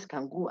 7 of us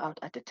can go out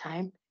at a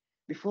time.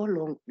 Before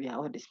long, we are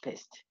all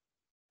dispersed.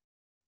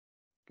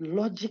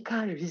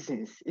 Logical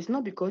reasons. It's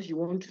not because you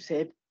want to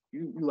say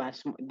you are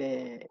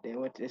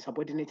the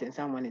subordinate and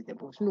someone is the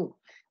boss. No,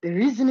 the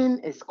reasoning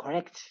is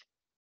correct.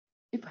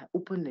 If I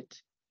open it,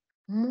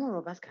 More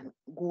of us can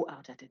go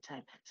out at a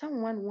time.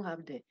 Someone who have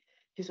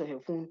his or her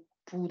phone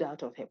pulled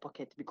out of her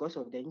pocket because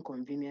of the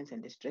inconvenience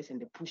and the stress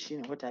and the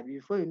pushing or what have you.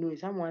 Before you know it,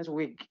 someone's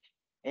wig,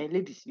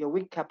 ladies, your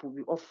wig cap will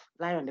be off,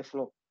 lie on the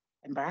floor.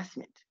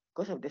 Embarrassment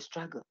because of the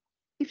struggle.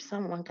 If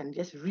someone can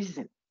just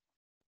reason,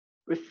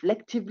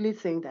 reflectively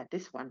think that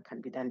this one can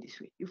be done this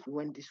way, if we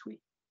went this way,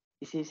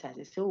 he says, as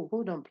I say, oh,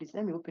 hold on, please,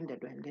 let me open the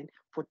door. And then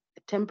for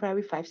a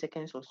temporary 5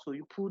 seconds or so,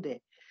 you pull the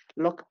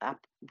lock up,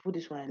 you pull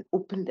this one and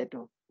open the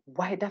door.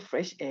 Wider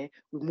fresh air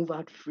will move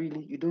out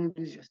freely. You don't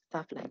lose your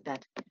stuff like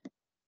that.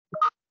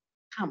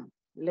 Come,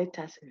 let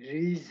us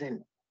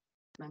reason.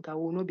 Nanka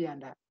will not be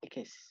under a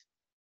case.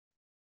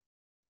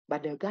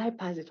 But the guy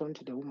passed it on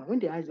to the woman. When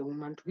they asked the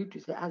woman to read, to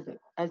say, ask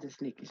the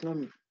snake, it's not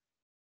me.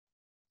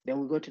 Then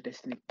we go to the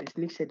snake. The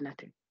snake said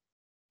nothing.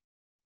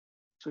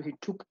 So he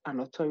took an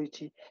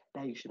authority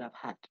that you should have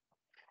had.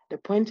 The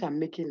point I'm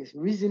making is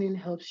reasoning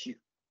helps you.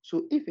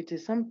 So if it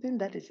is something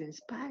that is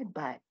inspired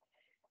by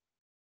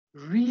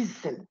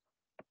reason,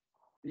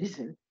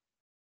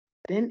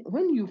 then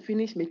when you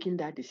finish making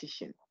that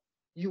decision,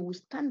 you will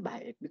stand by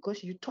it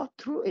because you thought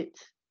through it.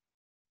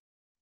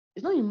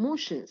 It's not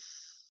emotions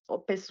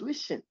or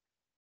persuasion.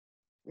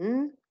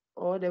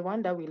 Or the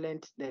one that we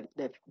learned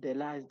the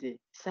last day,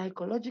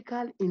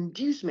 psychological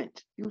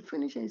inducement. You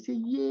finish and say,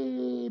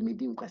 yay,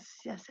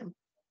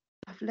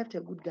 I've left a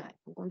good guy.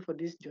 I'm going for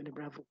this Johnny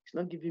Bravo. It's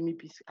not giving me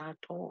peace at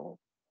all.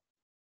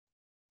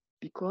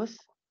 Because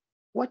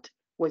what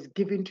was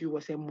given to you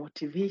was a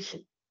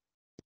motivation.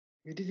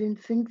 You didn't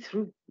think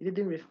through, you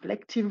didn't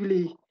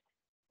reflectively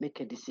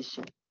make a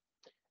decision.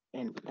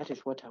 And that is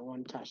what I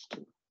want us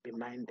to be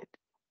minded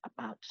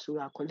about. So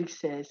our colleague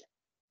says,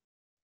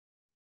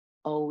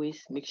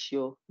 always make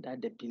sure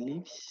that the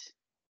beliefs,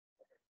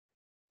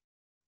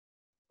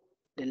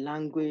 the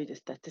language, the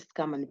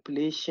statistical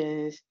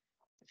manipulations,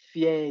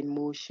 fear,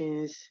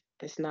 emotions,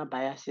 personal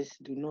biases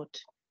do not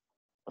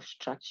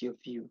obstruct your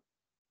view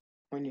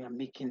when you are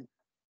making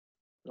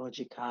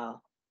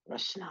logical,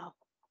 rational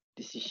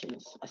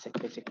decisions as a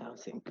critical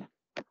thinker.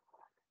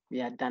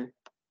 We are done.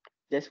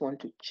 Just want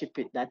to chip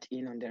that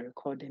in on the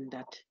recording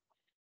that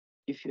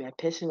if you are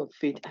a person of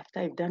faith,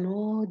 after you've done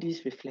all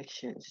these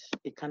reflections,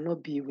 it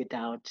cannot be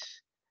without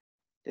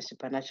the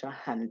supernatural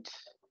hand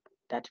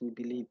that we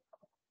believe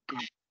in.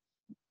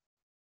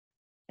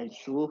 And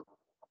so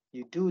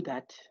you do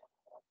that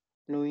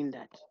knowing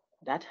that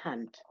that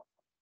hand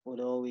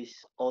will always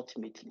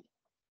ultimately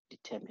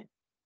determine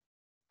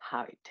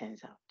how it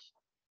turns out.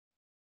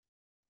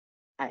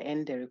 I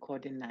end the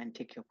recording now and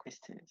take your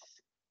questions.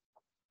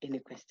 Any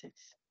questions?